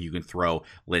team, you can throw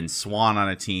Lynn Swann on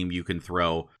a team, you can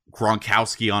throw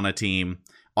Gronkowski on a team,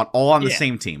 all on the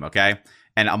same team, okay?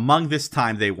 And among this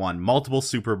time, they won multiple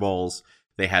Super Bowls,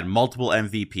 they had multiple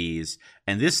MVPs,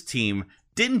 and this team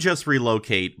didn't just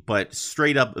relocate, but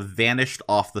straight up vanished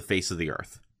off the face of the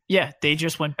earth. Yeah, they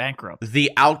just went bankrupt.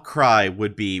 The outcry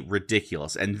would be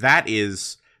ridiculous, and that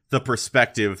is the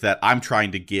perspective that I'm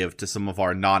trying to give to some of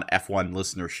our non-F1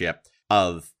 listenership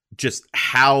of just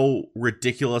how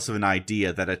ridiculous of an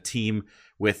idea that a team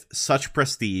with such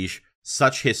prestige,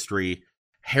 such history,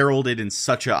 heralded in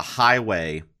such a high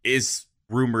way, is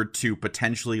rumored to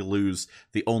potentially lose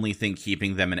the only thing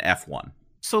keeping them in F1.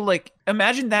 So,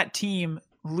 imagine that team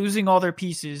losing all their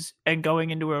pieces and going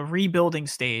into a rebuilding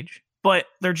stage, but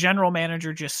their general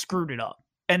manager just screwed it up.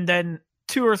 And then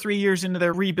 2 or 3 years into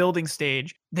their rebuilding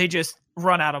stage, they just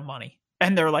run out of money.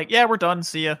 And they're like, yeah, we're done.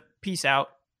 See ya. Peace out.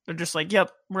 They're just like,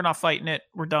 yep, we're not fighting it.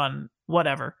 We're done.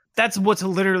 Whatever. That's what's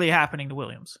literally happening to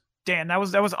Williams. Dan, that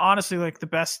was honestly the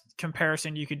best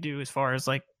comparison you could do as far as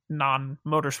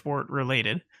non-motorsport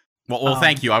related. Well,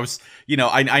 thank you. I was,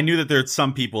 I knew that there's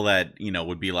some people that,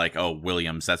 would be like, oh,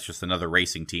 Williams, that's just another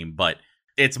racing team, but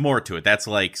it's more to it. That's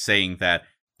like saying that,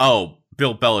 oh,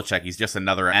 Bill Belichick, he's just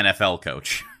another NFL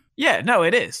coach. Yeah, no,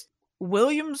 it is.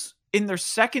 Williams, in their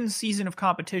second season of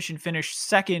competition, finished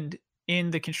second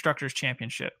in the Constructors'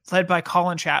 Championship, led by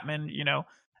Colin Chapman,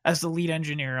 as the lead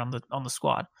engineer on the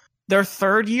squad. Their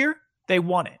third year, they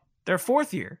won it. Their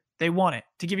fourth year, they won it.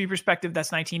 To give you perspective,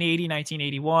 that's 1980,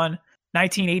 1981.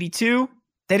 1982,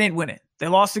 they didn't win it. They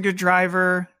lost a good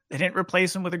driver. They didn't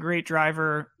replace him with a great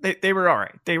driver. They were all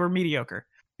right. They were mediocre.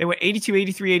 They went 82,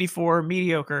 83, 84,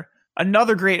 mediocre.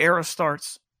 Another great era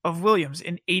starts of Williams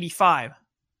in 85.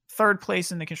 Third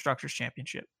place in the Constructors'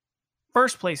 Championship.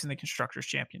 First place in the Constructors'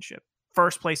 Championship.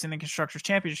 First place in the Constructors'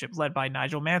 Championship, led by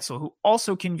Nigel Mansell, who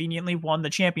also conveniently won the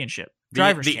championship.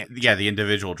 Championship. Yeah, the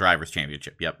individual Drivers'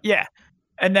 Championship. Yep. Yeah.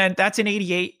 And then that's in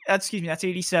 88. That's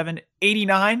 87.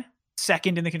 89,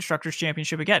 second in the Constructors'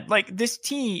 Championship again. This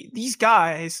team, these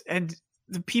guys, and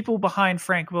the people behind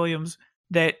Frank Williams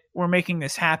that were making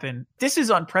this happen, this is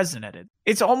unprecedented.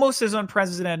 It's almost as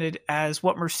unprecedented as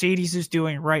what Mercedes is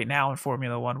doing right now in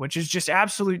Formula One, which is just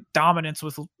absolute dominance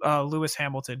with Lewis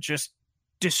Hamilton, just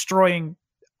destroying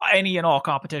any and all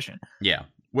competition. Yeah.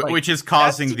 Which is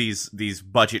causing these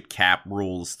budget cap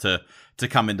rules to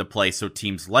come into play, so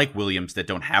teams like Williams that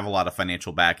don't have a lot of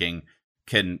financial backing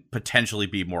can potentially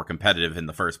be more competitive in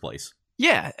the first place.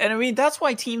 Yeah, and I mean, that's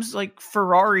why teams like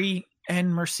Ferrari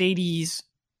and Mercedes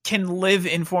can live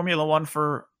in Formula One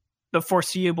for the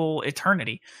foreseeable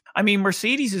eternity. I mean,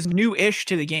 Mercedes is new-ish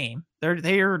to the game.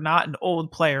 They are not an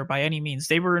old player by any means.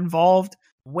 They were involved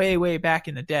way, way back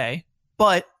in the day,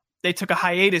 but they took a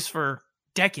hiatus for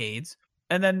decades.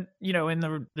 And then, in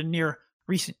the near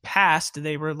recent past,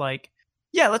 they were like,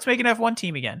 yeah, let's make an F1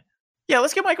 team again. Yeah,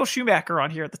 let's get Michael Schumacher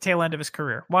on here at the tail end of his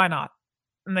career. Why not?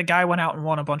 And the guy went out and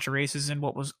won a bunch of races in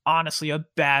what was honestly a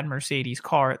bad Mercedes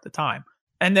car at the time.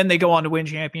 And then they go on to win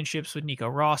championships with Nico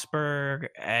Rosberg,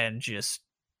 and just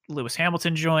Lewis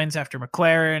Hamilton joins after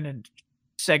McLaren, and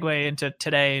segue into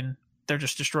today, and they're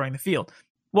just destroying the field.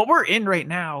 What we're in right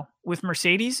now with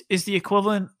Mercedes is the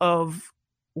equivalent of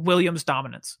Williams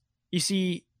dominance. You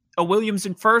see a Williams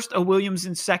in first, a Williams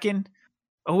in second,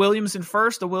 a Williams in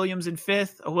first, a Williams in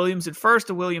fifth, a Williams in first,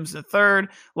 a Williams in third.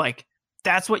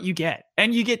 That's what you get.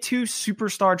 And you get 2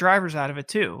 superstar drivers out of it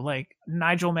too, like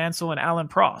Nigel Mansell and Alan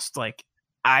Prost.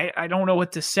 I don't know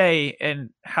what to say and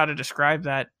how to describe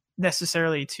that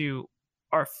necessarily to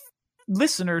our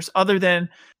listeners, other than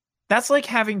that's like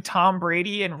having Tom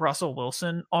Brady and Russell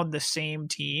Wilson on the same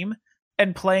team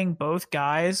and playing both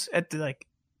guys at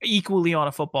equally on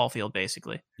a football field,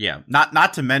 basically. Yeah,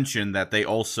 not to mention that they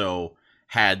also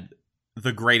had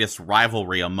the greatest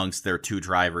rivalry amongst their 2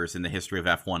 drivers in the history of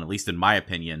F1, at least in my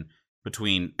opinion,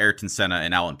 between Ayrton Senna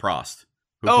and Alan Prost.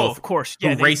 Of course.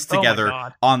 Yeah, who raced together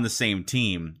God. on the same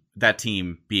team, that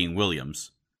team being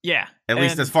Williams. Yeah. At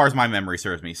least as far as my memory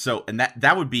serves me. So, and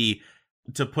that would be,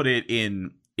 to put it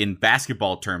in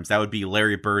basketball terms, that would be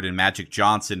Larry Bird and Magic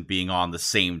Johnson being on the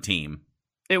same team.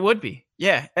 It would be.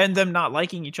 Yeah, and them not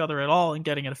liking each other at all and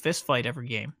getting in a fist fight every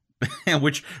game.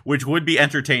 which would be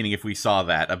entertaining if we saw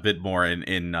that a bit more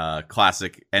in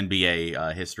classic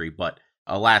NBA history, but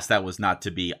alas, that was not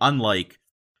to be, unlike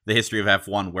the history of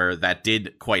F1 where that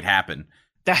did quite happen.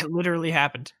 That literally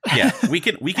happened. Yeah, we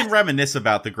can reminisce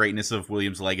about the greatness of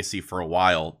Williams' legacy for a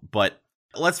while, but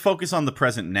let's focus on the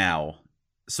present now.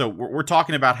 So we're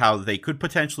talking about how they could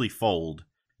potentially fold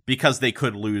because they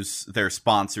could lose their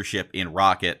sponsorship in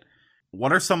Rocket.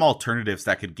 What are some alternatives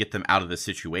that could get them out of this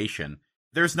situation?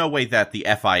 There's no way that the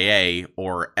FIA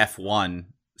or F1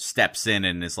 steps in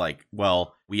and is like,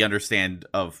 well, we understand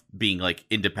of being like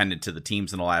independent to the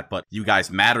teams and all that, but you guys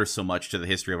matter so much to the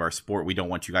history of our sport. We don't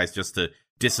want you guys just to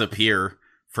disappear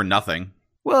for nothing.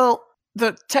 Well,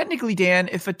 technically, Dan,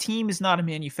 if a team is not a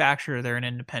manufacturer, they're an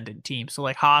independent team. So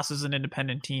like Haas is an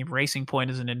independent team, Racing Point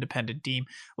is an independent team.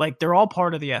 Like they're all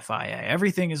part of the FIA.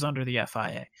 Everything is under the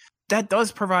FIA. That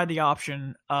does provide the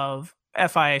option of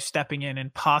FIA stepping in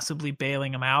and possibly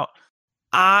bailing them out.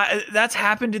 That's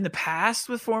happened in the past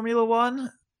with Formula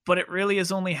One, but it really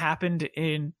has only happened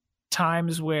in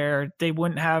times where they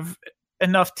wouldn't have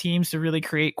enough teams to really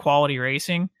create quality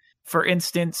racing. For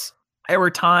instance, there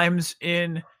were times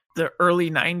in the early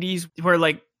 90s where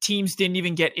like teams didn't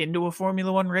even get into a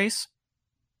Formula One race.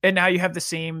 And now you have the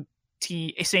same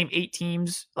 8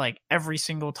 teams like every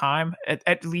single time.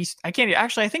 At least I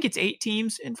think it's 8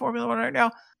 teams in Formula One right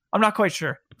now. I'm not quite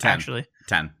sure. 10. Actually.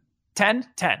 10. 10?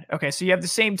 10. Okay, so you have the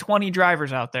same 20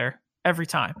 drivers out there every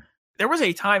time. There was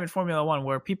a time in Formula One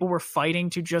where people were fighting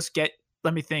to just get,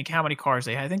 let me think how many cars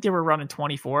they had. I think they were running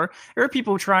 24. There were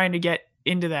people trying to get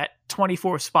into that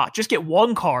 24th spot. Just get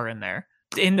one car in there.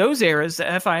 In those eras,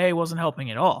 the FIA wasn't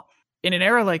helping at all. In an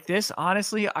era like this,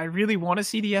 honestly, I really want to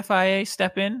see the FIA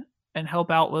step in and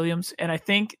help out Williams. And I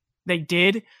think they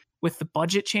did with the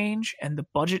budget change and the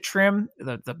budget trim,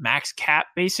 the max cap,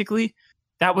 basically.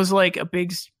 That was like a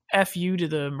big FU to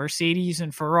the Mercedes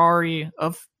and Ferrari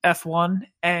of F1.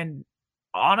 And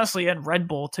honestly, and Red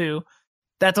Bull too.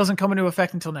 That doesn't come into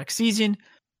effect until next season.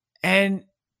 And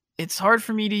it's hard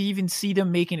for me to even see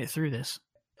them making it through this.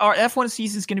 Our F1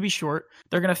 season is going to be short.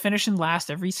 They're going to finish in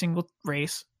last every single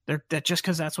race. That just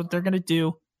because that's what they're going to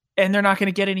do. And they're not going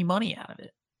to get any money out of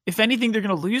it. If anything, they're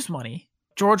going to lose money.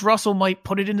 George Russell might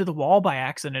put it into the wall by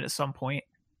accident at some point.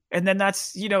 And then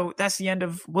that's the end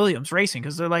of Williams racing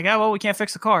because they're like, oh, well, we can't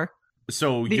fix the car.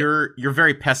 So you're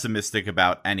very pessimistic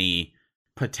about any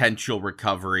potential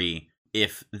recovery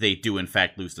if they do, in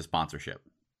fact, lose the sponsorship.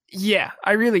 Yeah,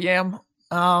 I really am.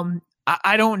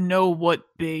 I don't know what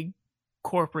big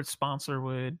corporate sponsor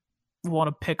would want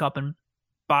to pick up and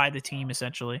buy the team,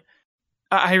 essentially.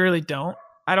 I really don't.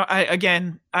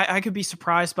 I could be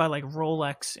surprised by like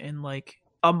Rolex in like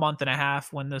a month and a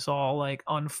half when this all like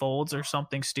unfolds or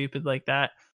something stupid like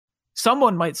that.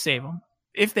 Someone might save them.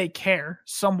 If they care,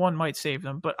 someone might save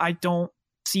them, but I don't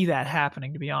see that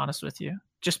happening, to be honest with you,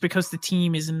 just because the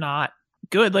team is not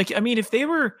good. Like, I mean, if they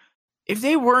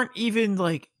weren't even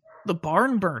like the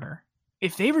barn burner,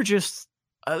 if they were just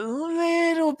a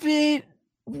little bit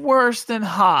worse than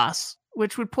Haas,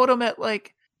 which would put them at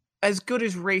like as good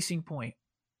as Racing Point,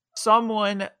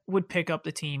 someone would pick up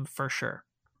the team for sure.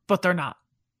 But they're not.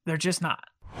 They're just not.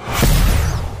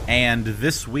 And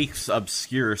this week's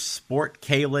obscure sport,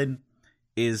 Kalen,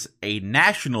 is a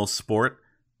national sport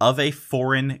of a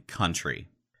foreign country.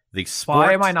 The sport,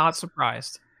 why am I not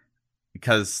surprised?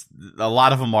 Because a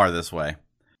lot of them are this way.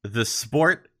 The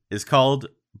sport is called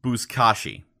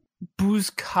buzkashi.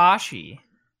 Buzkashi?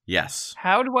 Yes.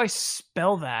 How do I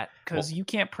spell that? Because you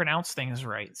can't pronounce things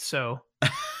right, so...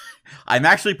 I'm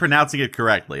actually pronouncing it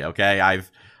correctly, okay?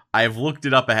 I've looked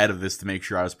it up ahead of this to make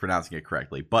sure I was pronouncing it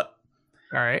correctly. But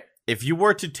all right, if you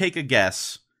were to take a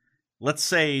guess, let's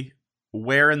say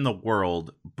where in the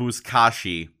world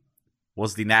buzkashi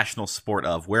was the national sport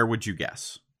of, where would you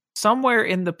guess? Somewhere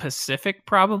in the Pacific,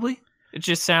 probably. It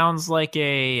just sounds like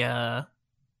a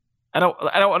I don't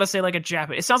want to say like a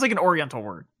Japanese. It sounds like an Oriental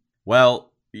word.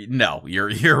 Well, no,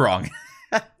 you're wrong.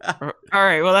 All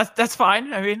right, well that's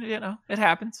fine. I mean, it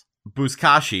happens.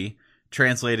 Buzkashi,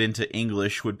 translated into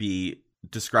English, would be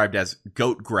described as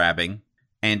goat grabbing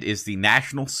and is the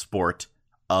national sport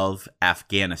of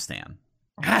Afghanistan.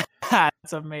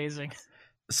 That's amazing.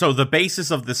 So the basis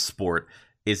of this sport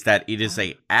is that it is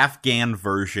a Afghan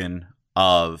version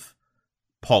of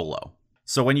polo.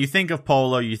 So when you think of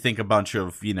polo, you think a bunch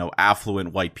of,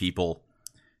 affluent white people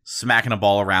smacking a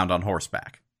ball around on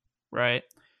horseback. Right.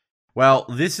 Well,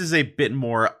 this is a bit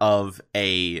more of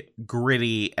a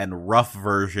gritty and rough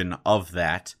version of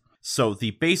that. So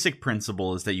the basic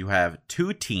principle is that you have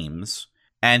 2 teams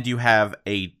and you have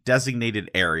a designated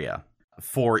area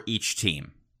for each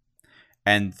team.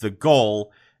 And the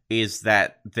goal is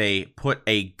that they put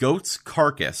a goat's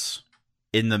carcass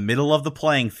in the middle of the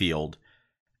playing field,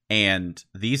 and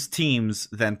these teams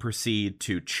then proceed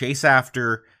to chase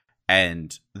after,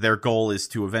 and their goal is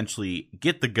to eventually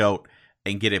get the goat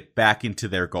and get it back into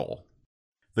their goal.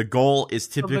 The goal is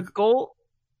typically...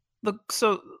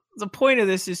 So the point of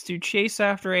this is to chase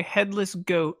after a headless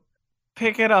goat,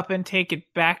 pick it up, and take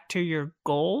it back to your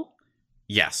goal?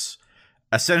 Yes.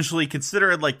 Essentially,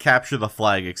 consider it like capture the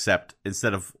flag, except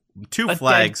instead of 2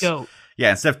 flags... Dead goat.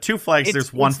 Yeah, instead of 2 flags,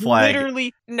 there's 1 flag.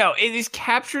 No, it is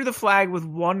capture the flag with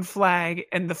 1 flag,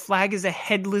 and the flag is a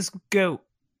headless goat.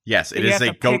 Yes, it is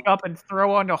a goat. Pick up and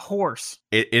throw on a horse.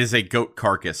 It is a goat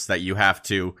carcass that you have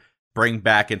to bring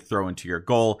back and throw into your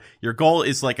goal. Your goal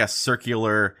is like a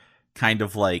circular kind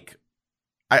of like,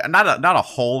 not a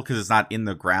hole because it's not in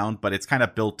the ground, but it's kind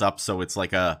of built up, so it's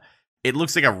like it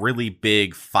looks like a really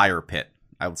big fire pit.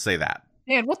 I would say that.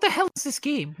 Man, what the hell is this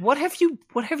game? What have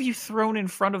you thrown in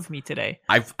front of me today?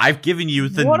 I've given you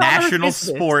the national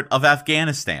sport of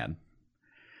Afghanistan.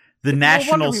 The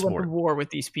national sport. We went to war with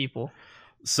these people.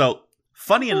 So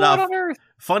funny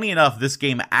enough, this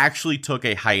game actually took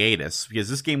a hiatus because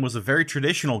this game was a very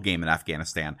traditional game in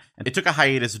Afghanistan, and it took a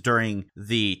hiatus during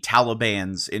the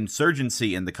Taliban's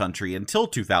insurgency in the country until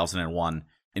 2001,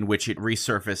 in which it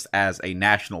resurfaced as a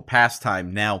national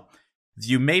pastime. Now,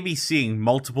 you may be seeing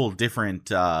multiple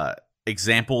different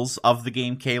examples of the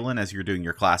game, Kalen, as you're doing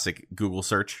your classic Google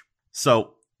search.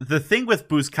 So the thing with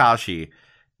Buzkashi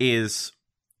is,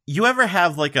 you ever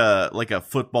have like a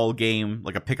football game,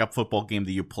 like a pickup football game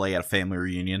that you play at a family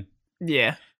reunion?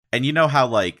 Yeah. And you know how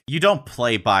like you don't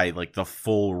play by like the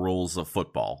full rules of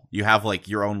football. You have like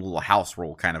your own little house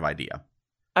rule kind of idea.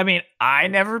 I mean, I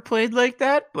never played like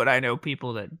that, but I know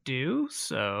people that do,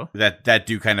 so... That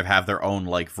do kind of have their own,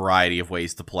 like, variety of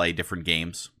ways to play different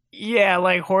games. Yeah,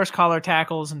 like horse collar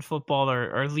tackles and football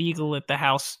are legal at the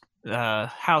house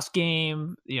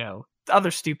game,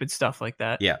 other stupid stuff like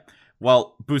that. Yeah.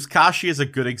 Well, Buzkashi is a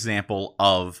good example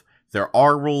of there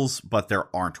are rules, but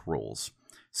there aren't rules.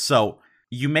 So,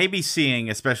 you may be seeing,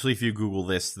 especially if you Google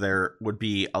this, there would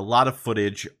be a lot of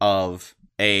footage of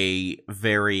a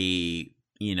very...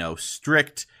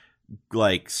 strict,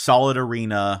 like, solid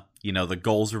arena. The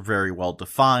goals are very well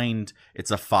defined.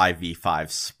 It's a 5v5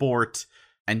 sport.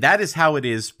 And that is how it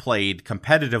is played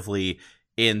competitively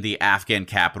in the Afghan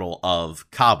capital of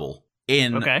Kabul.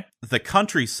 In the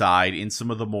countryside, in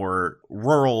some of the more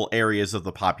rural areas of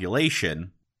the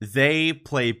population, they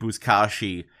play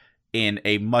Buzkashi in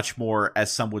a much more,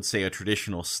 as some would say, a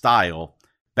traditional style,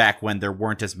 back when there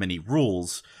weren't as many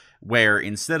rules, where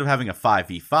instead of having a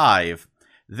 5v5,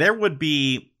 there would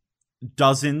be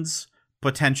dozens,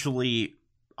 potentially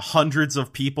hundreds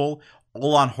of people,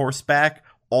 all on horseback,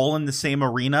 all in the same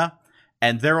arena,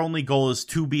 and their only goal is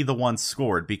to be the one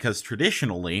scored, because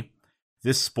traditionally,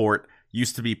 this sport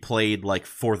used to be played, like,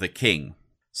 for the king.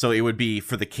 So it would be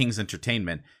for the king's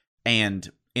entertainment,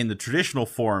 and in the traditional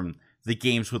form, the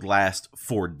games would last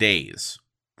 4 days.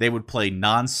 They would play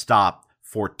non-stop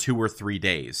for 2 or 3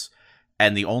 days.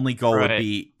 And the only goal would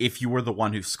be, if you were the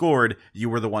one who scored, you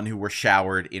were the one who were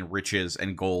showered in riches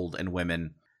and gold and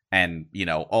women and,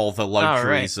 all the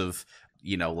luxuries of,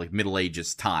 like Middle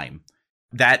Ages time.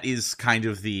 That is kind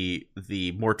of the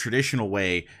more traditional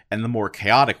way and the more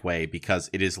chaotic way, because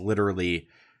it is literally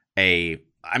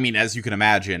as you can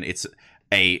imagine, it's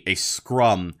a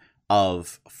scrum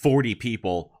of 40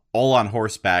 people all on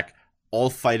horseback,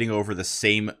 all fighting over the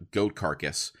same goat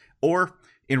carcass. Or,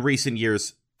 in recent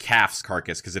years, calf's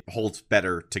carcass, because it holds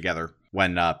better together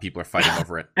when people are fighting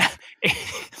over it.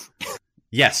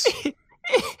 Yes.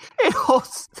 It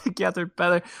holds together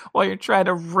better while you're trying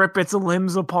to rip its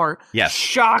limbs apart. Yes.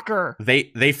 Shocker.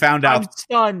 They found out. I'm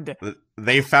stunned.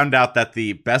 They found out that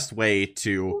the best way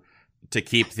to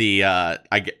keep the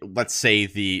let's say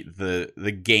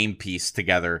the game piece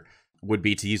together would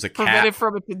be to use a calf. Prevent it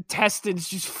from its intestines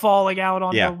just falling out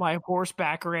onto my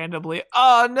horseback randomly.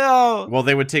 Oh, no! Well,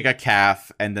 they would take a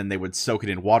calf, and then they would soak it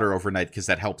in water overnight, because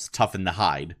that helps toughen the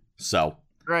hide. So...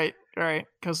 Right,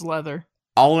 because leather.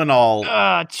 All in all...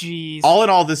 Ah, jeez. All in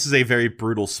all, this is a very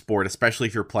brutal sport, especially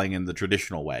if you're playing in the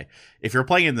traditional way. If you're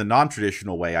playing in the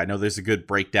non-traditional way, I know there's a good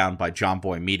breakdown by John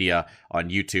Boy Media on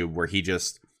YouTube, where he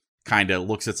just kind of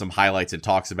looks at some highlights and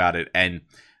talks about it, and...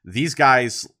 These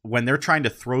guys, when they're trying to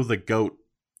throw the goat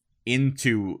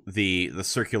into the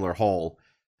circular hole,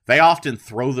 they often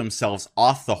throw themselves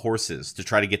off the horses to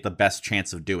try to get the best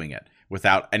chance of doing it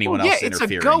without anyone else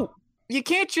interfering. It's a goat. You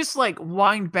can't just like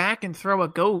wind back and throw a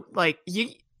goat. Like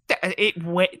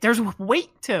there's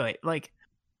weight to it. Like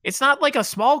it's not like a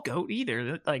small goat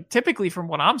either. Like typically from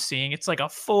what I'm seeing, it's like a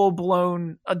full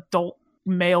blown adult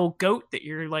male goat that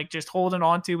you're like just holding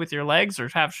onto with your legs or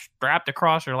have strapped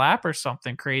across your lap or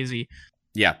something crazy.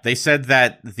 Yeah, they said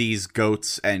that these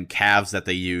goats and calves that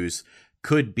they use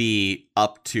could be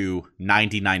up to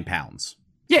 99 pounds.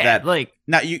 Yeah,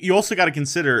 now you also got to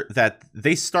consider that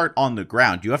they start on the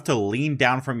ground. You have to lean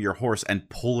down from your horse and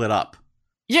pull it up.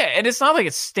 Yeah, and it's not like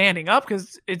it's standing up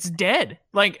because it's dead.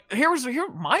 Like here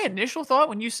my initial thought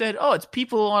when you said, "Oh, it's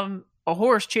people on a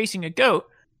horse chasing a goat,"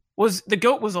 was the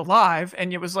goat was alive,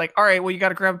 and it was like, "All right, well, you got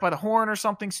to grab it by the horn or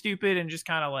something stupid, and just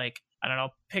kind of like I don't know,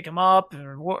 pick him up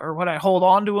or what? I hold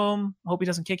on to him, hope he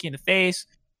doesn't kick you in the face."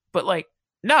 But like,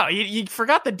 no, you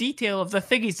forgot the detail of the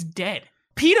thing is dead.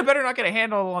 PETA better not get a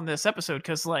handle on this episode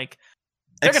because, like,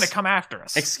 they're going to come after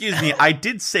us. Excuse me, I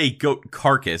did say goat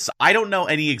carcass. I don't know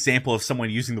any example of someone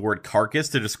using the word carcass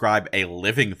to describe a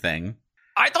living thing.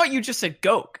 I thought you just said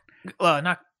goat.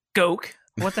 Not goat.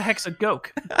 What the heck's a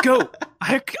goat? Goat.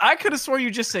 I could have swore you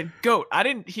just said goat. I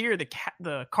didn't hear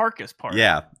the carcass part.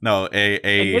 Yeah, no,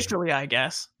 initially, I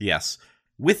guess. Yes.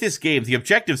 With this game, the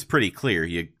objective's pretty clear.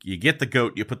 You get the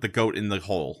goat, you put the goat in the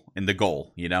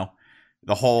goal, you know?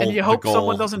 The hole, and you hope the goal,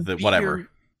 someone doesn't beat whatever.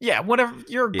 Whatever,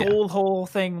 your goal hole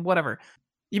thing, whatever.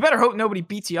 You better hope nobody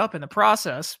beats you up in the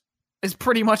process, is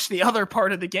pretty much the other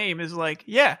part of the game, is like,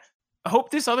 yeah, I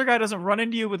hope this other guy doesn't run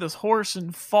into you with his horse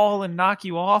and fall and knock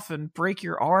you off and break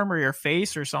your arm or your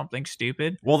face or something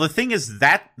stupid. Well, the thing is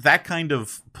that kind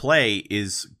of play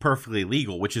is perfectly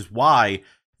legal, which is why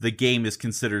the game is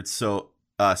considered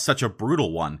such a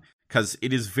brutal one, because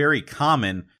it is very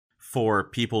common for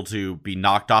people to be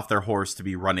knocked off their horse, to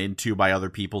be run into by other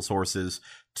people's horses,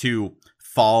 to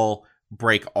fall,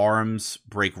 break arms,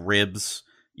 break ribs,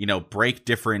 break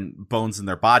different bones in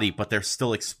their body, but they're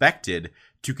still expected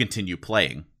to continue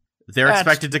playing. They're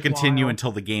expected to continue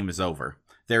until the game is over.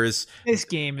 This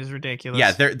game is ridiculous.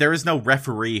 Yeah, there is no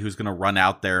referee who's going to run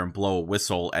out there and blow a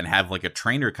whistle and have like a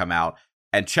trainer come out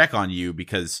and check on you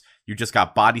because you just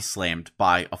got body slammed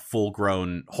by a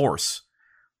full-grown horse.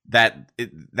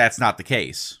 That's not the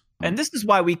case. And this is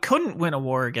why we couldn't win a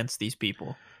war against these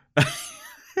people.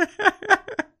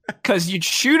 Because you'd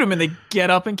shoot them and they get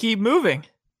up and keep moving.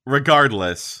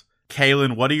 Regardless,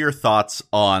 Kaylin, what are your thoughts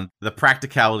on the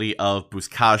practicality of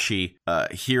Buzkashi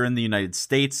here in the United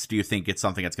States? Do you think it's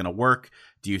something that's going to work?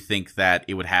 Do you think that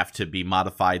it would have to be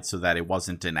modified so that it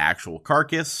wasn't an actual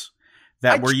carcass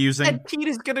that we're using?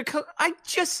 I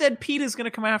just said PETA's going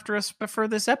to come after us for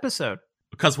this episode.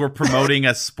 Because we're promoting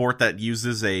a sport that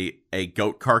uses a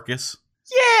goat carcass?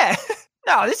 Yeah!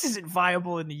 No, this isn't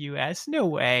viable in the U.S. No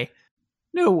way.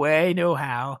 No way, no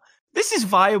how. This is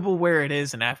viable where it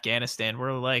is in Afghanistan,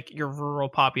 where, like, your rural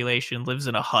population lives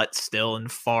in a hut still and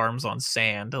farms on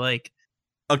sand. Like,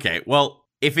 okay, well,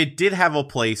 if it did have a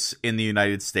place in the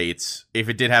United States, if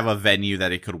it did have a venue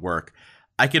that it could work,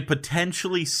 I could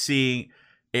potentially see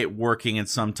it working in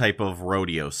some type of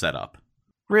rodeo setup.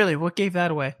 Really? What gave that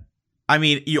away? I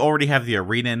mean, you already have the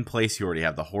arena in place. You already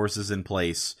have the horses in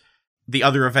place. The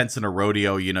other events in a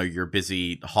rodeo, you're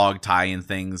busy hog tying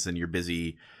things and you're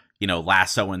busy,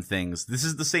 lassoing things. This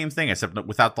is the same thing, except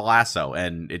without the lasso,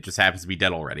 and it just happens to be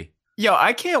dead already. Yo,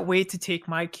 I can't wait to take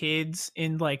my kids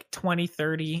in, like,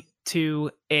 2030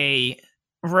 to a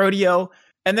rodeo,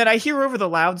 and then I hear over the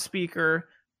loudspeaker,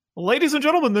 "Ladies and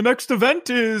gentlemen, the next event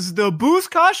is the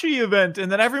Buzkashi event."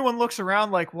 And then everyone looks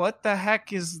around like, what the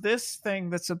heck is this thing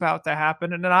that's about to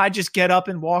happen? And then I just get up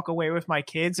and walk away with my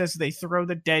kids as they throw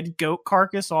the dead goat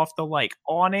carcass off the, like,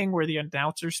 awning where the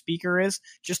announcer speaker is,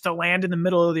 just to land in the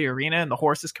middle of the arena, and the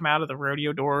horses come out of the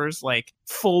rodeo doors, like,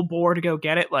 full bore to go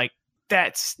get it. Like,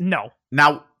 that's no.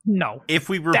 Now, no.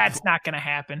 That's not going to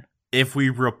happen. If we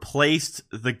replaced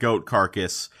the goat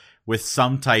carcass with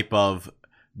some type of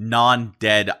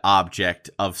non-dead object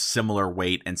of similar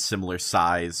weight and similar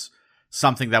size,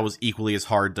 something that was equally as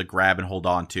hard to grab and hold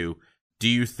on to, do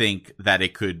you think that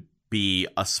it could be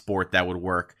a sport that would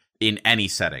work in any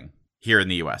setting here in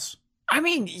the US? I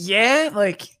mean, yeah,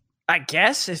 like, I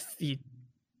guess if you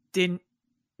didn't,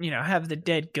 have the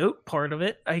dead goat part of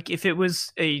it, like if it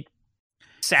was a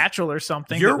satchel or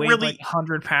something that weighed like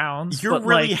 100 pounds. You're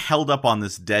really held up on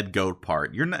this dead goat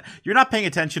part. You're not paying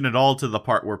attention at all to the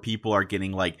part where people are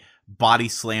getting like body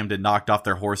slammed and knocked off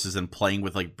their horses and playing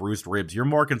with like bruised ribs. You're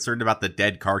more concerned about the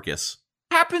dead carcass.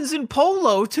 Happens in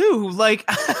polo too. Like,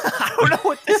 I don't know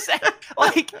what to say.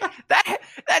 Like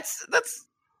that's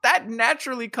that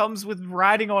naturally comes with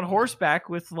riding on horseback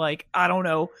with, like, I don't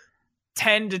know,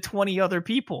 10 to 20 other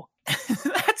people.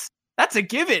 That's a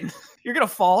given. You're going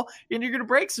to fall and you're going to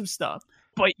break some stuff.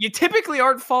 But you typically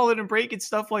aren't falling and breaking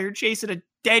stuff while you're chasing a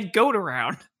dead goat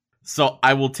around. So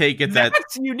I will take it that...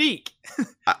 That's unique.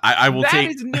 I will that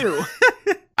take... is new.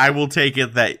 I will take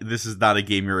it that this is not a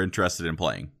game you're interested in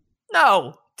playing.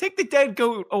 No. Take the dead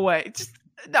goat away.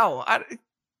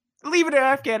 Leave it in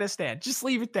Afghanistan. Just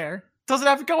leave it there. Doesn't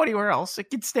have to go anywhere else.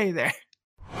 It can stay there.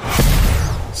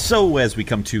 So as we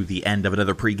come to the end of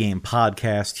another pregame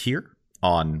podcast here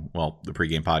on, well, the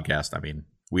pregame podcast, I mean,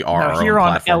 we are our here own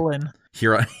on platform. Ellen.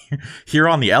 Here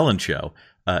on the Ellen Show.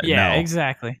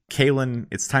 Exactly. Kaylin,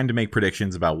 it's time to make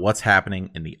predictions about what's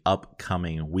happening in the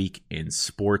upcoming week in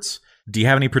sports. Do you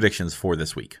have any predictions for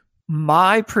this week?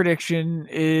 My prediction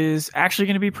is actually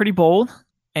going to be pretty bold,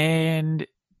 and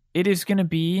it is going to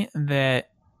be that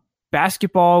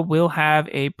basketball will have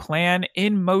a plan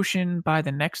in motion by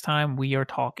the next time we are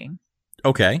talking.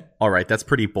 Okay. All right. That's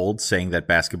pretty bold, saying that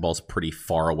basketball's pretty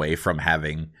far away from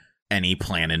having any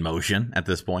plan in motion at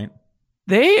this point.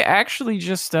 They actually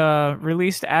just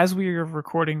released, as we are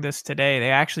recording this today, they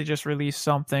actually just released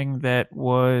something that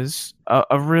was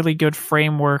a really good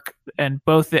framework, and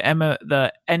both the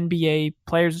NBA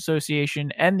Players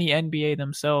Association and the NBA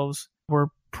themselves were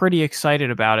pretty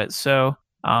excited about it. So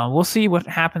we'll see what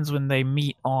happens when they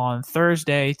meet on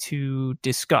Thursday to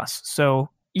discuss.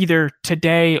 So either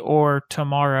today or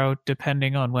tomorrow,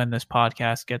 depending on when this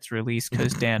podcast gets released,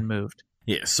 because Dan moved.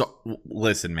 Yeah, so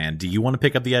listen, man, do you want to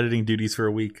pick up the editing duties for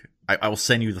a week? I will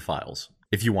send you the files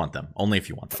if you want them, only if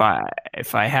you want them.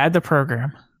 If I had the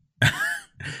program.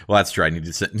 Well, that's true. I need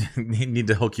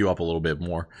to hook you up a little bit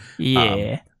more.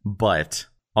 Yeah. But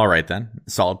all right then,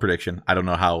 solid prediction. I don't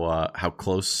know how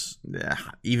close.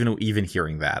 Even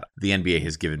hearing that, the NBA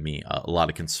has given me a lot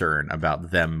of concern about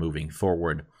them moving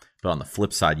forward. But on the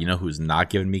flip side, you know who's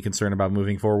not giving me concern about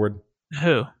moving forward?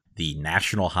 Who? The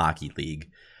National Hockey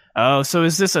League. Oh, so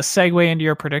is this a segue into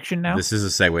your prediction now? This is a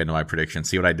segue into my prediction.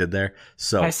 See what I did there?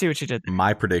 So I see what you did there.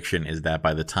 My prediction is that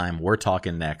by the time we're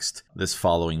talking next, this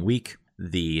following week,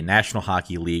 the National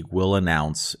Hockey League will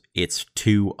announce its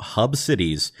 2 hub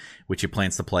cities, which it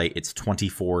plans to play its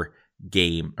 24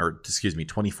 team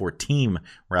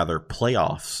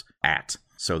playoffs at.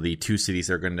 So the 2 cities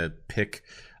they're going to pick.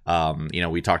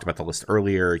 We talked about the list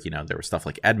earlier. There was stuff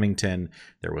like Edmonton.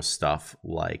 There was stuff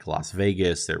like Las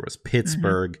Vegas. There was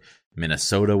Pittsburgh. Mm-hmm.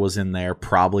 Minnesota was in there.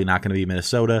 Probably not going to be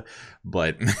Minnesota,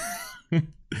 but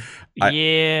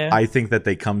I think that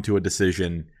they come to a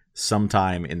decision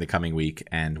sometime in the coming week.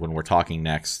 And when we're talking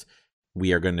next,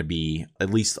 we are going to be at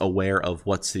least aware of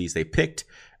what cities they picked.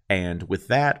 And with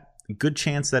that, good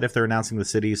chance that if they're announcing the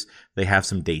cities, they have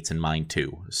some dates in mind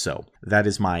too. So that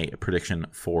is my prediction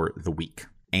for the week.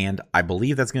 And I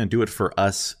believe that's going to do it for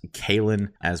us, Kaylin,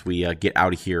 as we get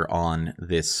out of here on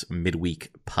this midweek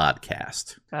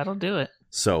podcast. That'll do it.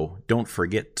 So don't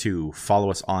forget to follow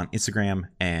us on Instagram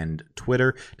and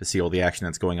Twitter to see all the action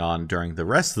that's going on during the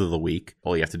rest of the week.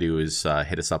 All you have to do is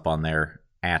hit us up on there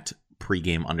at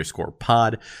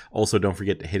pregame_pod. Also, don't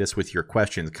forget to hit us with your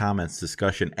questions, comments,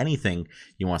 discussion, anything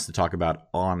you want us to talk about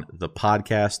on the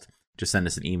podcast. Just send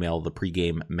us an email,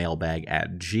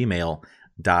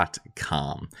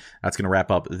 thepregamemailbag@gmail.com. That's going to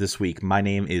wrap up this week. My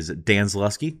name is Dan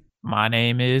Zaleski. My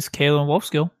name is Kalen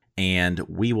Wolfskill. And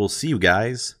we will see you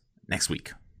guys next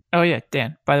week. Oh, yeah,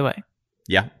 Dan, by the way.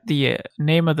 Yeah? The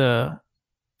name of the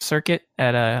circuit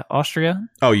at Austria?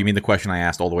 Oh, you mean the question I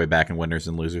asked all the way back in Winners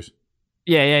and Losers?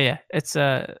 Yeah. It's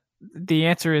the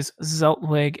answer is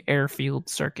Zeltweg Airfield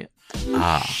Circuit.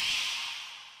 Ah.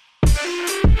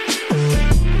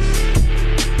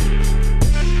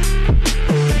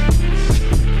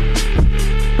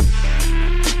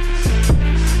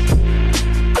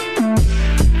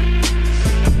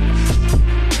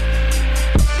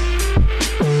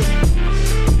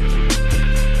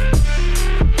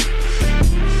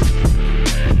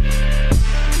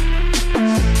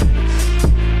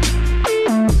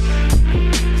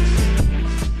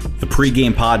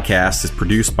 Pregame podcast is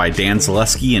produced by Dan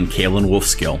Zaleski and Kalen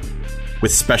Wolfskill,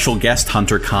 with special guest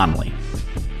Hunter Conley.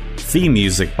 Theme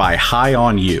music by High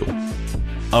on You,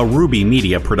 a Ruby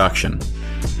Media production.